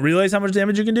 either you don't realize how much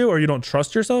damage you can do or you don't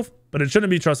trust yourself, but it shouldn't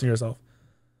be trusting yourself.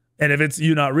 And if it's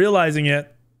you not realizing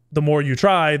it, the more you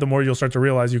try, the more you'll start to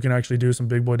realize you can actually do some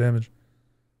big boy damage.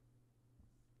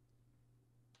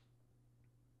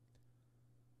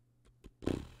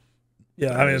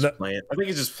 Yeah, I mean, I think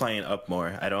he's just playing up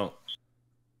more. I don't.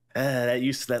 That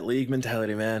used to that league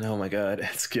mentality, man. Oh my god,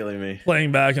 it's killing me.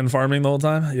 Playing back and farming the whole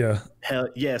time. Yeah. Hell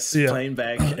yes, yeah. Playing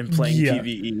back and playing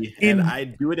PvE, and I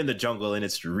do it in the jungle, and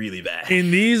it's really bad. In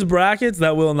these brackets,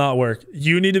 that will not work.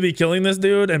 You need to be killing this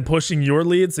dude and pushing your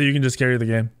lead so you can just carry the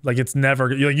game. Like it's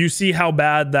never. You see how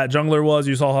bad that jungler was.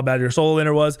 You saw how bad your solo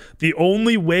laner was. The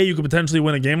only way you could potentially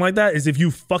win a game like that is if you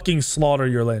fucking slaughter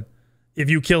your lane. If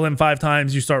you kill him 5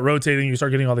 times, you start rotating, you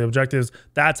start getting all the objectives.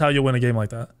 That's how you win a game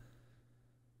like that.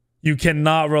 You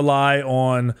cannot rely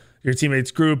on your teammates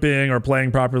grouping or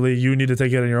playing properly. You need to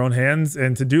take it in your own hands.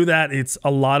 And to do that, it's a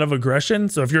lot of aggression.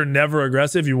 So if you're never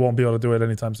aggressive, you won't be able to do it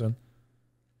anytime soon.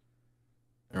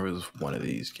 There was one of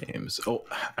these games. Oh,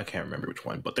 I can't remember which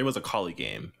one, but there was a Kali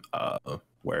game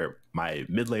where my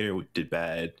mid laner did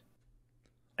bad.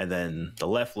 And then the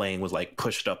left lane was like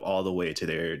pushed up all the way to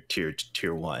their tier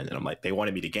 1. And I'm like, they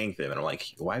wanted me to gank them. And I'm like,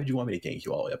 why would you want me to gank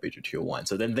you all the way up at your tier 1?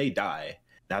 So then they die.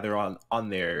 Now they're on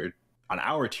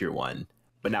our tier 1,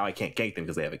 but now I can't gank them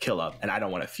because they have a kill up, and I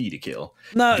don't want to feed a kill.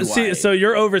 No, so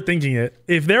you're overthinking it.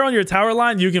 If they're on your tower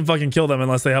line, you can fucking kill them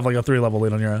unless they have like a 3-level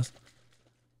lead on your ass.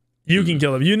 You can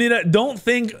kill them. You need to don't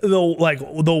think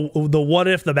the what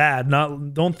if the bad.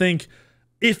 Don't think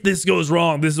if this goes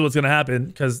wrong, this is what's gonna happen,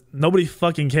 because nobody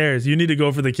fucking cares. You need to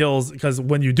go for the kills, because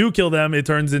when you do kill them, it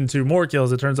turns into more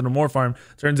kills, it turns into more farm,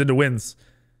 it turns into wins.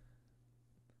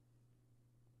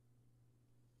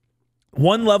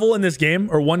 One level in this game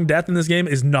or one death in this game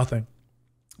is nothing.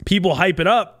 People hype it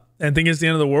up and think it's the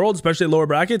end of the world, especially at lower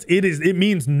brackets. It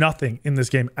means nothing in this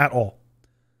game at all.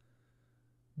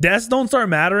 Deaths don't start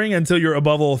mattering until you're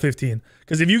above level 15.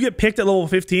 Because if you get picked at level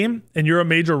 15 and you're a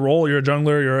major role, you're a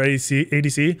jungler, you're a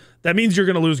ADC, that means you're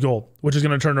going to lose gold, which is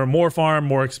going to turn to more farm,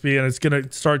 more XP, and it's going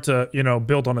to start to, you know,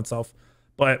 build on itself.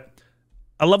 But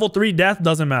a level 3 death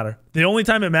doesn't matter. The only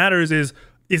time it matters is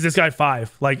this guy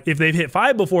 5? Like, if they've hit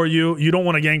 5 before you, you don't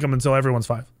want to gank them until everyone's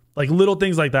 5. Like, little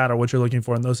things like that are what you're looking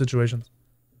for in those situations.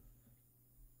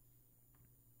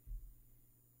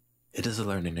 It is a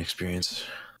learning experience.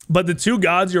 But the 2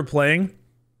 gods you're playing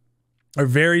are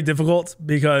very difficult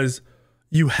because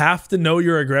you have to know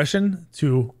your aggression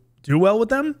to do well with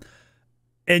them.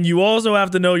 And you also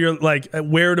have to know your, like,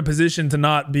 where to position to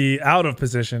not be out of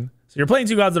position. So you're playing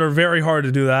 2 gods that are very hard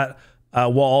to do that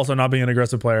while also not being an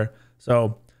aggressive player.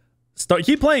 So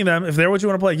keep playing them. If they're what you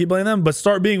want to play, keep playing them, but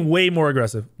start being way more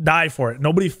aggressive. Die for it.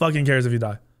 Nobody fucking cares if you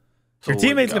die. So your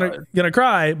teammate's gonna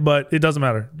cry, but it doesn't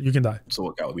matter. You can die. So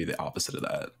what god would be the opposite of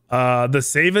that? The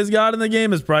safest god in the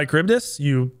game is probably Charybdis.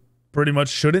 You pretty much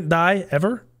shouldn't die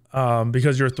ever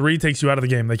because your 3 takes you out of the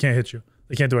game. They can't hit you.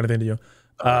 They can't do anything to you.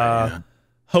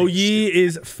 Hou Yi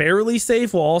is fairly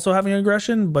safe while also having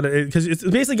aggression, but because it's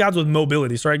basically gods with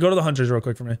mobility. Sorry, go to the hunters real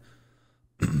quick for me.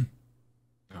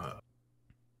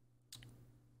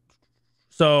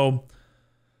 So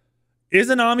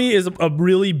Izanami is a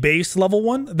really base level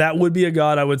one. That would be a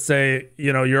god I would say,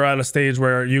 you know, you're at a stage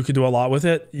where you could do a lot with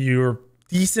it. You're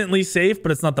decently safe,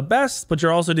 but it's not the best, but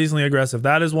you're also decently aggressive.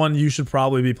 That is one you should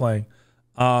probably be playing.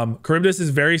 Charybdis is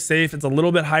very safe. It's a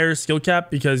little bit higher skill cap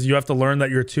because you have to learn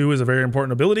that your 2 is a very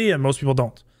important ability and most people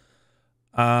don't.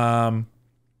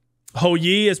 Hou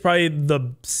Yi is probably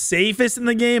the safest in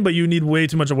the game, but you need way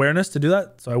too much awareness to do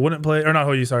that. So I wouldn't play, or not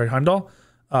Hou Yi, sorry, Heimdall.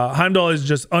 Heimdall is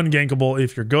just ungankable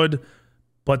if you're good,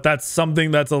 but that's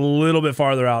something that's a little bit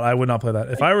farther out. I would not play that.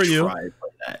 If I were you,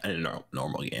 that in a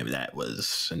normal game, that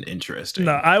was an interesting.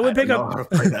 No, I would pick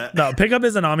up. No, pick up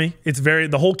Izanami. It's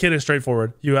the whole kit is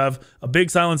straightforward. You have a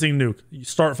big silencing nuke. You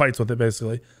start fights with it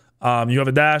basically. You have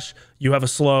a dash. You have a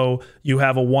slow. You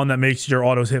have a one that makes your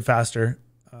autos hit faster.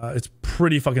 It's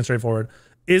pretty fucking straightforward.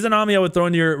 Izanami, I would throw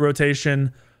into your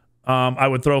rotation. I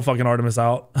would throw fucking Artemis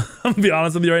out. I'm gonna be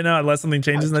honest with you right now, unless something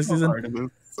changes next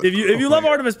season. If you love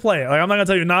Artemis, play it. Like, I'm not gonna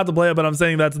tell you not to play it, but I'm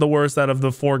saying that's the worst out of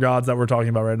the 4 gods that we're talking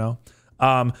about right now.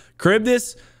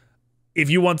 Charybdis, if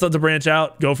you want something to branch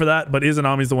out, go for that. But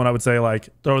Izanami is the one I would say, like,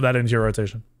 throw that into your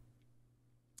rotation.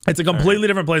 It's a completely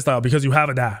different playstyle because you have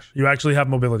a dash. You actually have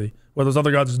mobility, where those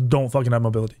other gods just don't fucking have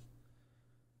mobility.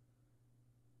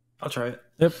 I'll try it.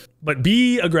 Yep. But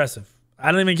be aggressive.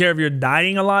 I don't even care if you're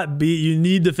dying a lot. You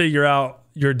need to figure out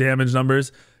your damage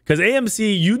numbers because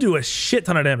AMC, you do a shit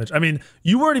ton of damage. I mean,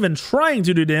 you weren't even trying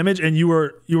to do damage, and you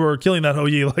were killing that Hou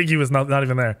Yi like he was not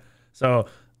even there. So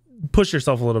push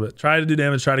yourself a little bit. Try to do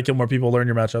damage. Try to kill more people. Learn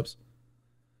your matchups.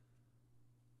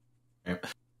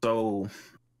 So,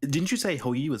 didn't you say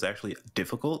Hou Yi was actually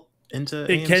difficult into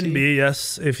it AMC? Can be,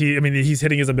 yes. If he's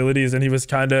hitting his abilities and he was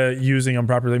kind of using them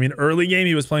properly. I mean, early game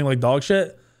he was playing like dog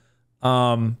shit.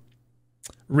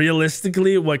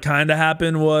 Realistically, what kind of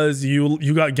happened was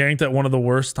you got ganked at one of the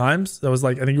worst times. That was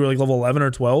like, I think you were like level 11 or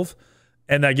 12,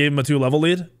 and that gave him a 2 level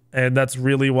lead, and that's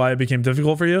really why it became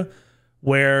difficult for you.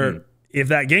 Where if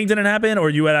that gank didn't happen, or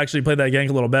you had actually played that gank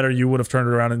a little better, you would have turned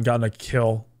it around and gotten a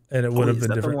kill, and it would have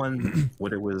been different. The one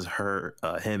where it was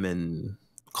him and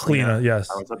Kleena,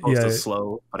 yes. I was supposed to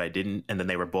slow, but I didn't, and then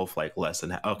they were both like less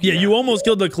than half. Okay, yeah, you almost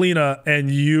killed the Kleena, and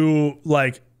you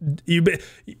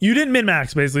didn't min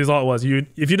max basically is all it was.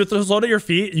 If you just slowed at your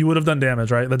feet, you would have done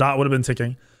damage, right? The dot would have been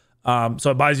ticking.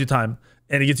 So it buys you time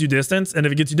and it gets you distance. And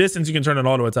if it gets you distance, you can turn an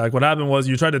auto attack. What happened was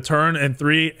you tried to turn and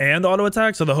 3 and auto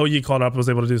attack, so the Hou Yi caught up and was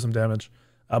able to do some damage.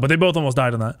 But they both almost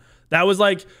died on that.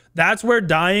 That's where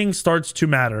dying starts to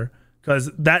matter,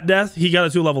 because that death, he got a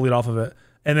 2 level lead off of it.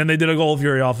 And then they did a Gold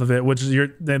Fury off of it, which is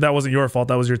that wasn't your fault.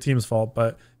 That was your team's fault.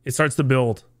 But it starts to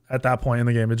build at that point in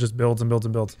the game. It just builds and builds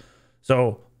and builds.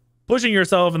 So pushing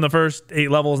yourself in the first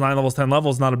 8 levels, 9 levels, 10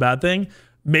 levels is not a bad thing.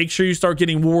 Make sure you start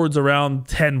getting wards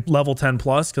around level 10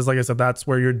 plus, because like I said, that's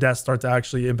where your deaths start to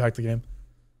actually impact the game.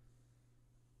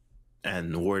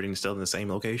 And warding still in the same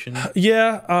location?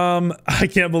 Yeah. I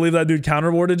can't believe that dude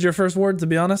counter warded your first ward, to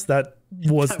be honest. That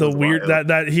was the weird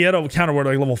that he had a counter ward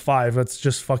like level 5. That's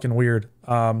just fucking weird.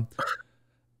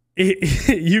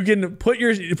 You can put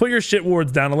your shit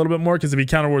wards down a little bit more, because if he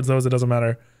counter wards those, it doesn't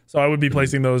matter. So I would be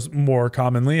placing those more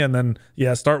commonly, and then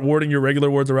start warding your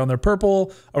regular wards around their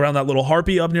purple, around that little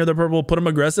harpy up near their purple. Put them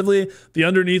aggressively. The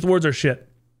underneath wards are shit.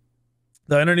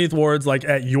 The underneath wards, like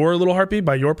at your little harpy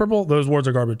by your purple, those wards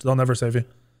are garbage. They'll never save you.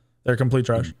 They're complete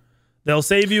trash. They'll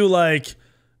save you like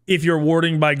if you're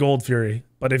warding by Gold Fury,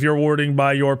 But if you're warding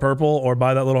by your purple or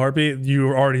by that little harpy,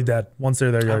 you're already dead. Once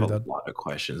they're there, you're already dead. A lot of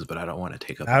questions, but I don't want to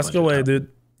take up. Ask away, dude.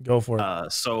 Go for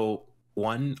it. So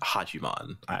one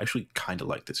Hachiman, I actually kind of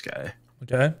like this guy.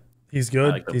 Okay, he's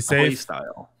good. Like he's safe.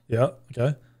 Style. Yeah.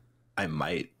 Okay. I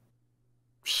might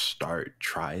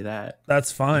try that.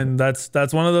 That's fine. That's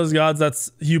one of those gods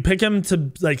that's you pick him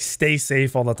to like stay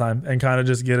safe all the time and kind of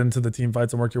just get into the team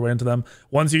fights and work your way into them.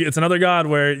 It's another god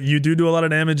where you do a lot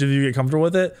of damage if you get comfortable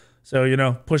with it. So, you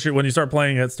know, push it when you start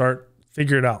playing it,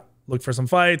 figure it out. Look for some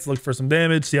fights, look for some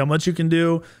damage, see how much you can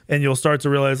do, and you'll start to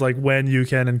realize like when you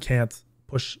can and can't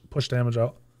push damage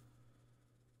out.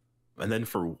 And then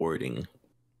for warding,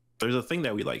 there's a thing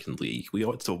that we like in League. We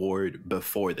want to ward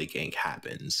before the gank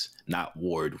happens, not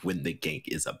ward when the gank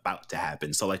is about to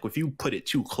happen. So like if you put it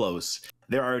too close,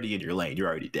 they're already in your lane, you're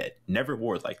already dead. Never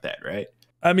ward like that, right?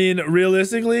 I mean,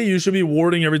 realistically, you should be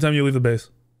warding every time you leave the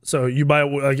base. So you buy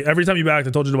like every time you back, I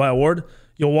told you to buy a ward.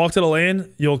 You'll walk to the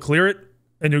lane, you'll clear it,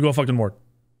 and you'll go fucking ward.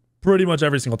 Pretty much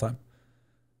every single time.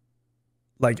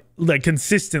 Like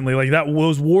consistently, like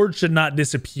those wards should not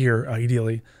disappear.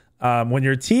 Ideally, when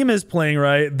your team is playing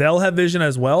right, they'll have vision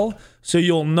as well, so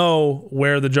you'll know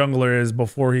where the jungler is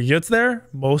before he gets there.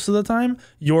 Most of the time,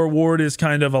 your ward is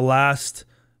kind of a last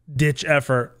ditch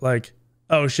effort. Like,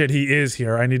 oh shit, he is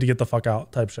here. I need to get the fuck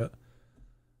out type shit.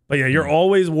 But yeah, you're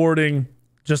always warding.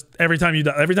 Just every time you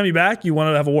back, you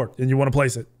want to have a ward and you want to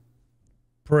place it.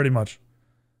 Pretty much.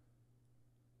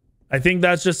 I think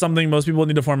that's just something most people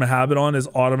need to form a habit on, is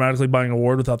automatically buying a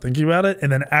ward without thinking about it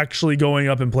and then actually going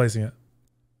up and placing it.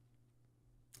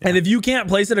 And if you can't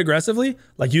place it aggressively,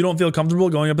 like you don't feel comfortable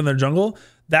going up in their jungle,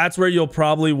 that's where you'll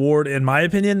probably ward, in my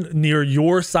opinion, near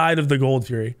your side of the Gold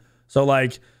Fury. So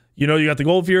like, you know, you got the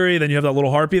Gold Fury, then you have that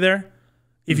little harpy there.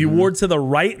 If you ward to the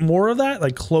right more of that,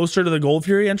 like closer to the Gold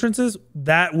Fury entrances,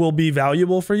 that will be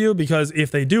valuable for you, because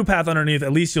if they do path underneath,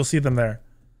 at least you'll see them there.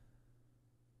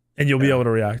 And you'll be able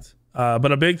to react.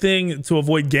 But a big thing to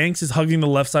avoid ganks is hugging the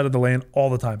left side of the lane all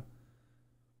the time.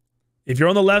 If you're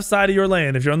on the left side of your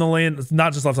lane, if you're on the lane, it's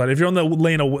not just left side, if you're on the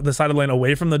lane, the side of the lane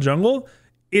away from the jungle,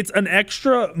 it's an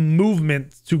extra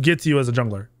movement to get to you as a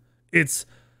jungler. It's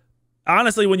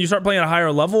honestly, when you start playing at a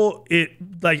higher level,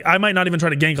 I might not even try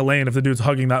to gank a lane if the dude's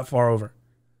hugging that far over.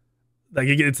 Like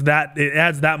it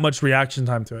adds that much reaction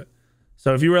time to it.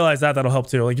 So if you realize that, that'll help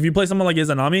too. Like if you play someone like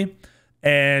Izanami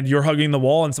and you're hugging the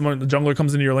wall and the jungler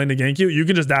comes into your lane to gank you, you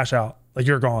can just dash out. Like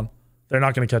you're gone. They're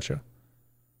not going to catch you.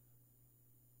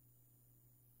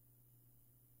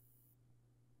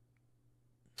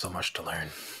 So much to learn.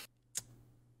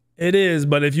 It is,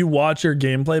 but if you watch your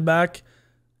gameplay back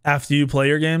after you play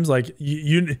your games, like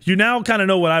you now kind of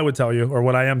know what I would tell you or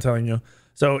what I am telling you.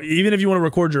 So even if you want to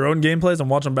record your own gameplays and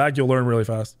watch them back, you'll learn really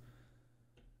fast.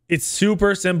 It's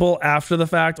super simple after the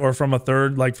fact, or from a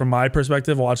third, like from my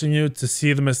perspective, watching you, to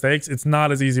see the mistakes. It's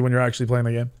not as easy when you're actually playing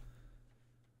the game.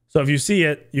 So if you see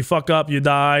it, you fuck up, you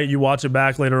die, you watch it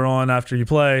back later on after you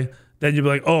play, then you'll be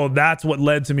like, oh, that's what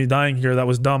led to me dying here. That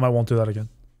was dumb. I won't do that again.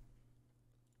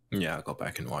 Yeah, I'll go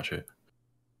back and watch it,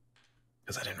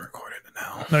 because I didn't record it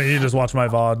now. No, you just watch my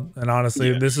VOD. And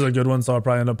honestly, this is a good one, so I'll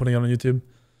probably end up putting it on YouTube.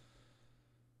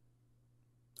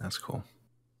 That's cool.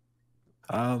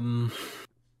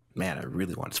 Man, I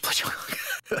really wanted to play jungle.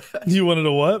 You wanted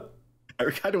to what? I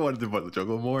kind of wanted to play the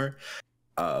jungle more.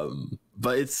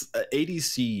 But it's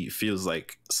ADC feels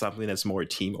like something that's more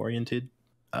team oriented,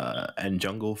 and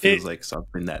jungle feels like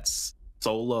something that's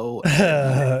solo. So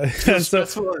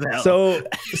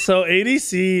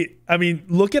ADC, I mean,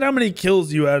 look at how many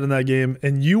kills you had in that game,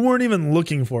 and you weren't even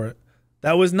looking for it.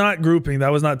 That was not grouping.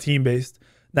 That was not team based.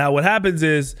 Now what happens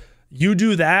is you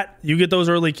do that, you get those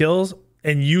early kills,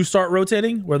 and you start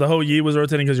rotating, where the Ho Yi was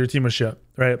rotating because your team was shit,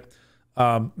 right?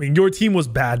 I mean, your team was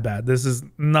bad. This is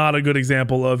not a good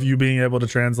example of you being able to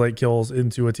translate kills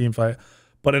into a team fight.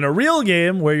 But in a real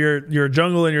game where your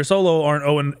jungle and your solo aren't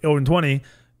 0-20,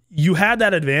 you had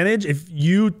that advantage. If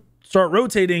you start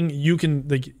rotating, you can,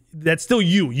 like, that's still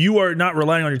you. You are not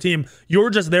relying on your team. You're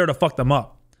just there to fuck them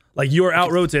up. Like, you're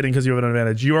out rotating because you have an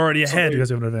advantage. You're already ahead because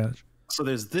you have an advantage. So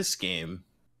there's this game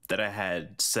that I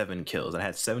had 7 kills. I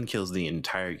had 7 kills the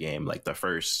entire game, like the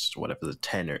first, whatever, the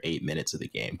 10 or 8 minutes of the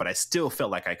game. But I still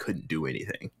felt like I couldn't do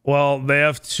anything. Well, they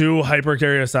have 2 hyper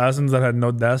carry assassins that had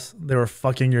no deaths. They were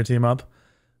fucking your team up.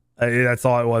 That's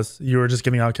all it was. You were just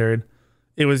getting out carried.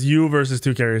 It was you versus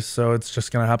 2 carries, so it's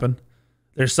just gonna happen.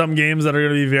 There's some games that are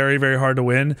gonna be very, very hard to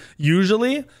win.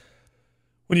 Usually,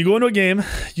 when you go into a game,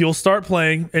 you'll start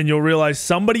playing and you'll realize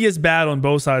somebody is bad on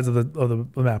both sides of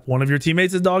the map. One of your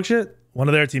teammates is dog shit. One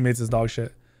of their teammates is dog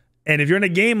shit. And if you're in a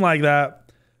game like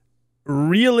that,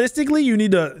 realistically, you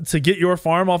need to get your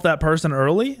farm off that person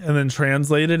early and then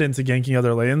translate it into ganking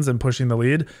other lanes and pushing the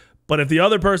lead. But if the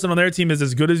other person on their team is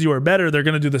as good as you or better, they're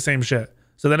going to do the same shit.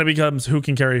 So then it becomes who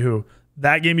can carry who.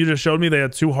 That game you just showed me, they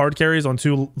had 2 hard carries on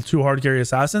two hard carry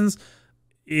assassins.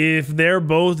 If they're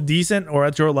both decent or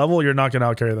at your level, you're not going to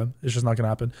out carry them. It's just not going to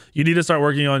happen. You need to start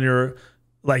working on your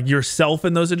yourself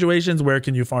in those situations. Where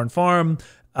can you farm?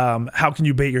 How can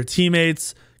you bait your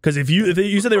teammates? Because if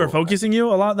you said they were focusing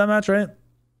you a lot that match, right?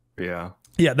 Yeah.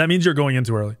 Yeah, that means you're going in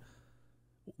too early.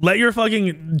 Let your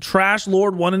fucking trash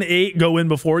lord 1 and 8 go in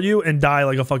before you and die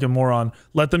like a fucking moron.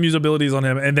 Let them use abilities on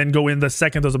him and then go in the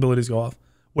second those abilities go off,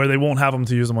 where they won't have them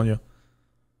to use them on you.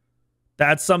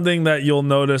 That's something that you'll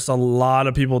notice a lot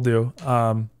of people do.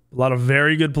 A lot of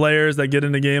very good players that get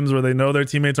into games where they know their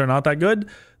teammates are not that good,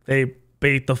 they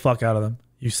bait the fuck out of them.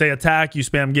 You say attack, you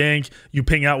spam gank, you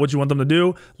ping out what you want them to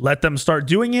do, let them start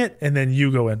doing it, and then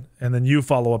you go in, and then you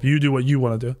follow up. You do what you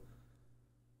want to do.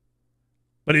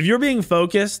 But if you're being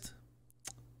focused,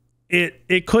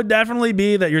 it could definitely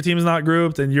be that your team's not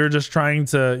grouped and you're just trying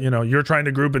to, you're trying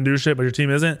to group and do shit, but your team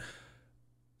isn't.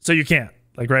 So you can't.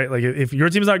 Right? Like if your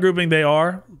team's not grouping, they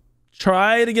are.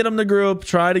 Try to get them to group,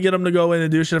 try to get them to go in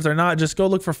and do shit. If they're not, just go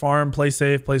look for farm, play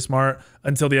safe, play smart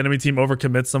until the enemy team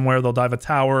overcommits somewhere. They'll dive a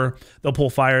tower, they'll pull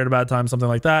fire at a bad time, something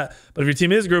like that. But if your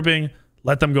team is grouping,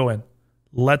 let them go in.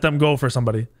 Let them go for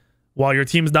somebody. While your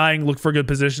team's dying, look for good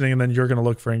positioning, and then you're going to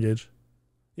look for engage.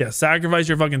 Yeah, sacrifice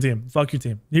your fucking team. Fuck your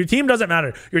team. Your team doesn't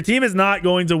matter. Your team is not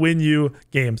going to win you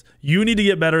games. You need to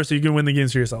get better so you can win the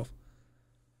games for yourself.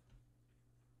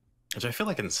 Which I feel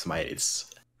like in Smite, it's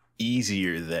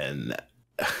easier than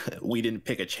we didn't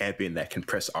pick a champion that can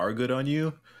press our good on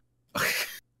you.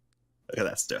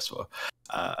 That's stressful.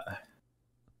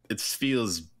 It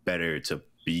feels better to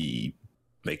be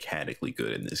mechanically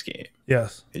good in this game.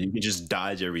 Yes. And you can just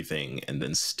dodge everything and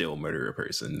then still murder a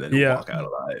person, then walk out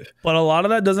alive. But a lot of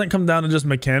that doesn't come down to just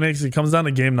mechanics. It comes down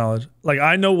to game knowledge. Like,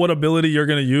 I know what ability you're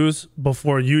going to use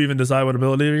before you even decide what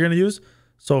ability you're going to use.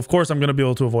 So of course I'm going to be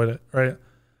able to avoid it, right?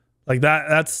 Like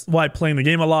that's why playing the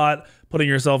game a lot, putting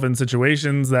yourself in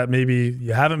situations that maybe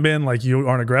you haven't been, like you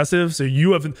aren't aggressive. So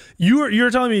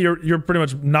you're telling me you're pretty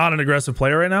much not an aggressive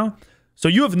player right now. So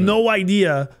you have no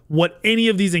idea what any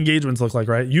of these engagements look like,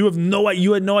 right? You had no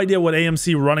idea what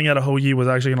AMC running at a Hou Yi was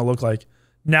actually going to look like.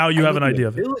 Now you have an idea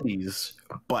of it.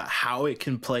 But how it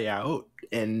can play out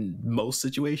in most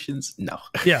situations, no.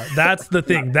 Yeah, that's the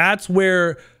thing. That's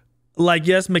where, like,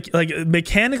 yes,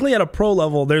 mechanically at a pro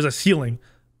level, there's a ceiling.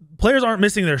 Players aren't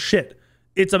missing their shit.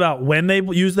 It's about when they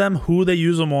use them, who they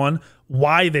use them on,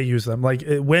 why they use them. Like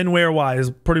when, where, why is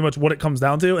pretty much what it comes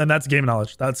down to. And that's game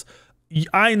knowledge.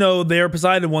 I know their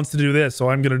Poseidon wants to do this, so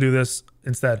I'm going to do this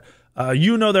instead.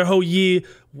 Their Hou Yi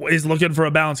is looking for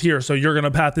a bounce here, so you're going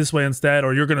to path this way instead,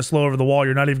 or you're going to slow over the wall.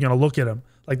 You're not even going to look at him.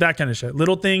 Like that kind of shit.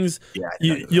 Little things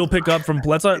you'll pick up from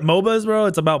MOBAs, bro.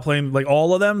 It's about playing, like,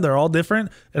 all of them. They're all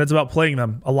different, and it's about playing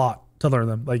them a lot to learn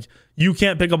them. Like, you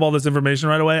can't pick up all this information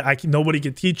right away. Nobody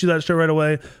can teach you that shit right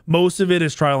away. Most of it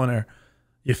is trial and error.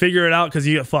 You figure it out because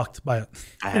you get fucked by it.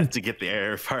 I have to get the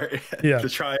error part. Yeah. The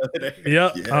trial and error.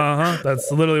 Yep. Yeah.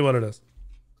 That's literally what it is.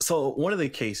 So one of the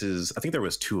cases, I think there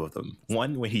was 2 of them.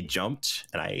 One when he jumped,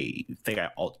 and I think I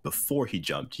ult before he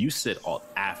jumped. You said ult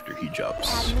after he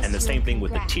jumps. And the same thing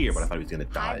with the tier, but I thought he was going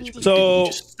to dodge. But he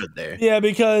just stood there. Yeah,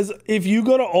 because if you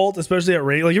go to ult, especially at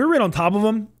rate, like if you're right on top of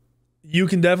him, you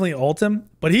can definitely ult him.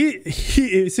 But he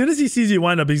as soon as he sees you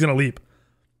wind up, he's going to leap.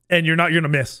 And you're going to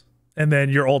miss. And then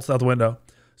your ult's out the window.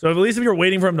 So at least if you're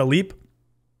waiting for him to leap,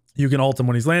 you can ult him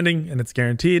when he's landing, and it's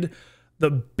guaranteed.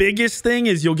 The biggest thing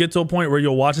is you'll get to a point where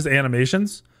you'll watch his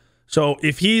animations. So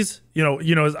if he's,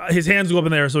 his hands go up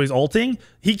in the air, so he's ulting,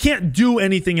 he can't do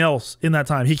anything else in that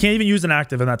time. He can't even use an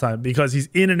active in that time because he's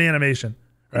in an animation.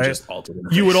 Right? Just ult him.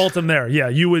 You would ult him there. Yeah,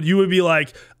 you would be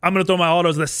like, I'm going to throw my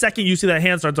autos. The second you see that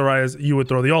hand start to rise, you would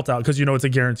throw the ult out because it's a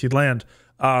guaranteed land.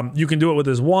 You can do it with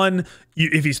his 1.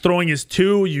 If he's throwing his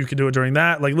 2, you can do it during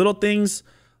that. Like little things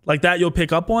like that, you'll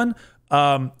pick up on.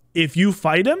 If you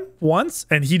fight him once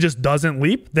and he just doesn't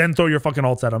leap, then throw your fucking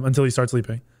ults at him until he starts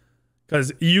leaping.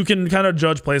 Because you can kind of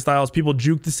judge play styles. People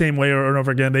juke the same way over and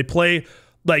over again. They play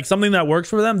like something that works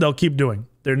for them, they'll keep doing.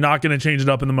 They're not going to change it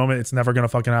up in the moment. It's never going to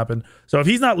fucking happen. So if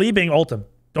he's not leaping, ult him.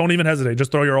 Don't even hesitate.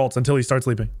 Just throw your ults until he starts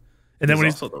leaping. And then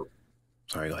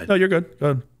Sorry, go ahead. No, you're good.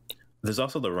 Go ahead. There's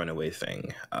also the runaway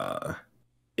thing.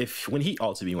 When he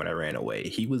ulted me when I ran away,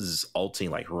 he was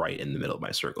ulting like right in the middle of my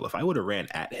circle. If I would have ran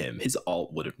at him, his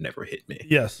ult would have never hit me.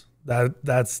 Yes,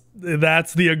 that's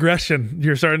the aggression.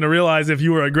 You're starting to realize if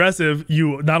you were aggressive,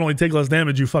 you not only take less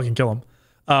damage, you fucking kill him.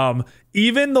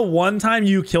 Even the one time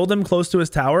you killed him close to his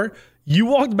tower, you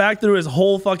walked back through his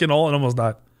whole fucking ult and almost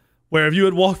died. Where if you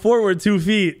had walked forward 2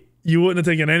 feet, you wouldn't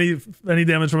have taken any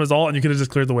damage from his ult and you could have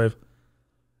just cleared the wave.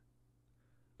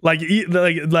 Like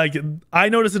I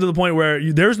noticed it to the point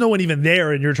where there's no one even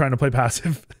there and you're trying to play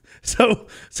passive. So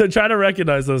try to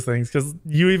recognize those things, because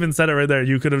you even said it right there.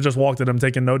 You could have just walked at him,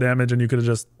 taken no damage, and you could have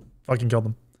just fucking killed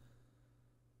him.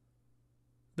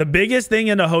 The biggest thing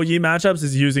in the Hou Yi matchups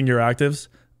is using your actives.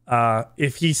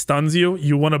 If he stuns you,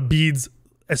 you want to beads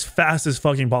as fast as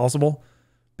fucking possible,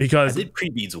 because I did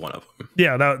pre-beads one of them.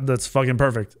 Yeah, that's fucking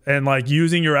perfect. And like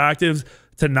using your actives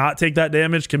to not take that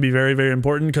damage can be very, very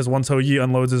important, because once Hou Yi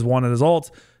unloads his one and his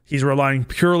ult, he's relying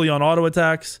purely on auto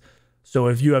attacks. So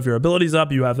if you have your abilities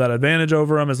up, you have that advantage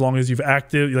over him, as long as you've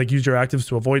use your actives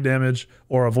to avoid damage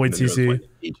or avoid CC.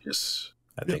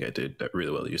 I think I did that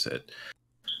really well, you said.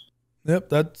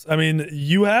 Yep,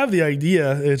 you have the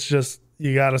idea. It's just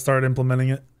you got to start implementing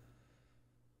it.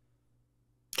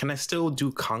 Can I still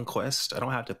do Conquest? I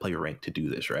don't have to play ranked to do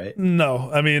this, right?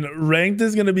 No, ranked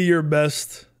is going to be your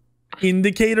best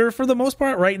indicator for the most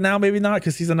part. Right now, maybe not,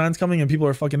 because season 9's coming and people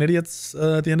are fucking idiots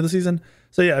at the end of the season.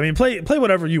 So yeah, play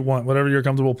whatever you want, whatever you're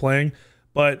comfortable playing.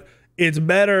 But it's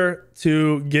better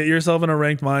to get yourself in a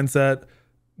ranked mindset,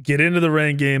 get into the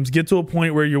ranked games, get to a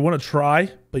point where you want to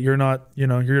try, but you're not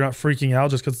freaking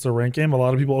out just because it's a ranked game. A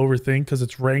lot of people overthink because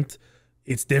it's ranked.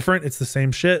 It's different. It's the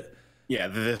same shit. Yeah,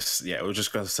 I was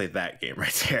just going to say that game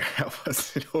right there. I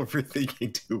wasn't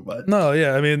overthinking too much. No,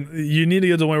 yeah, you need to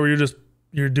get to a point where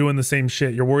you're doing the same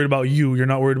shit. You're worried about you. You're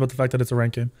not worried about the fact that it's a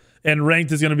ranked game. And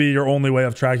ranked is going to be your only way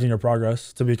of tracking your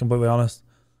progress, to be completely honest.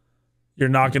 You're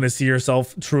not going to see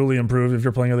yourself truly improve if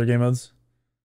you're playing other game modes.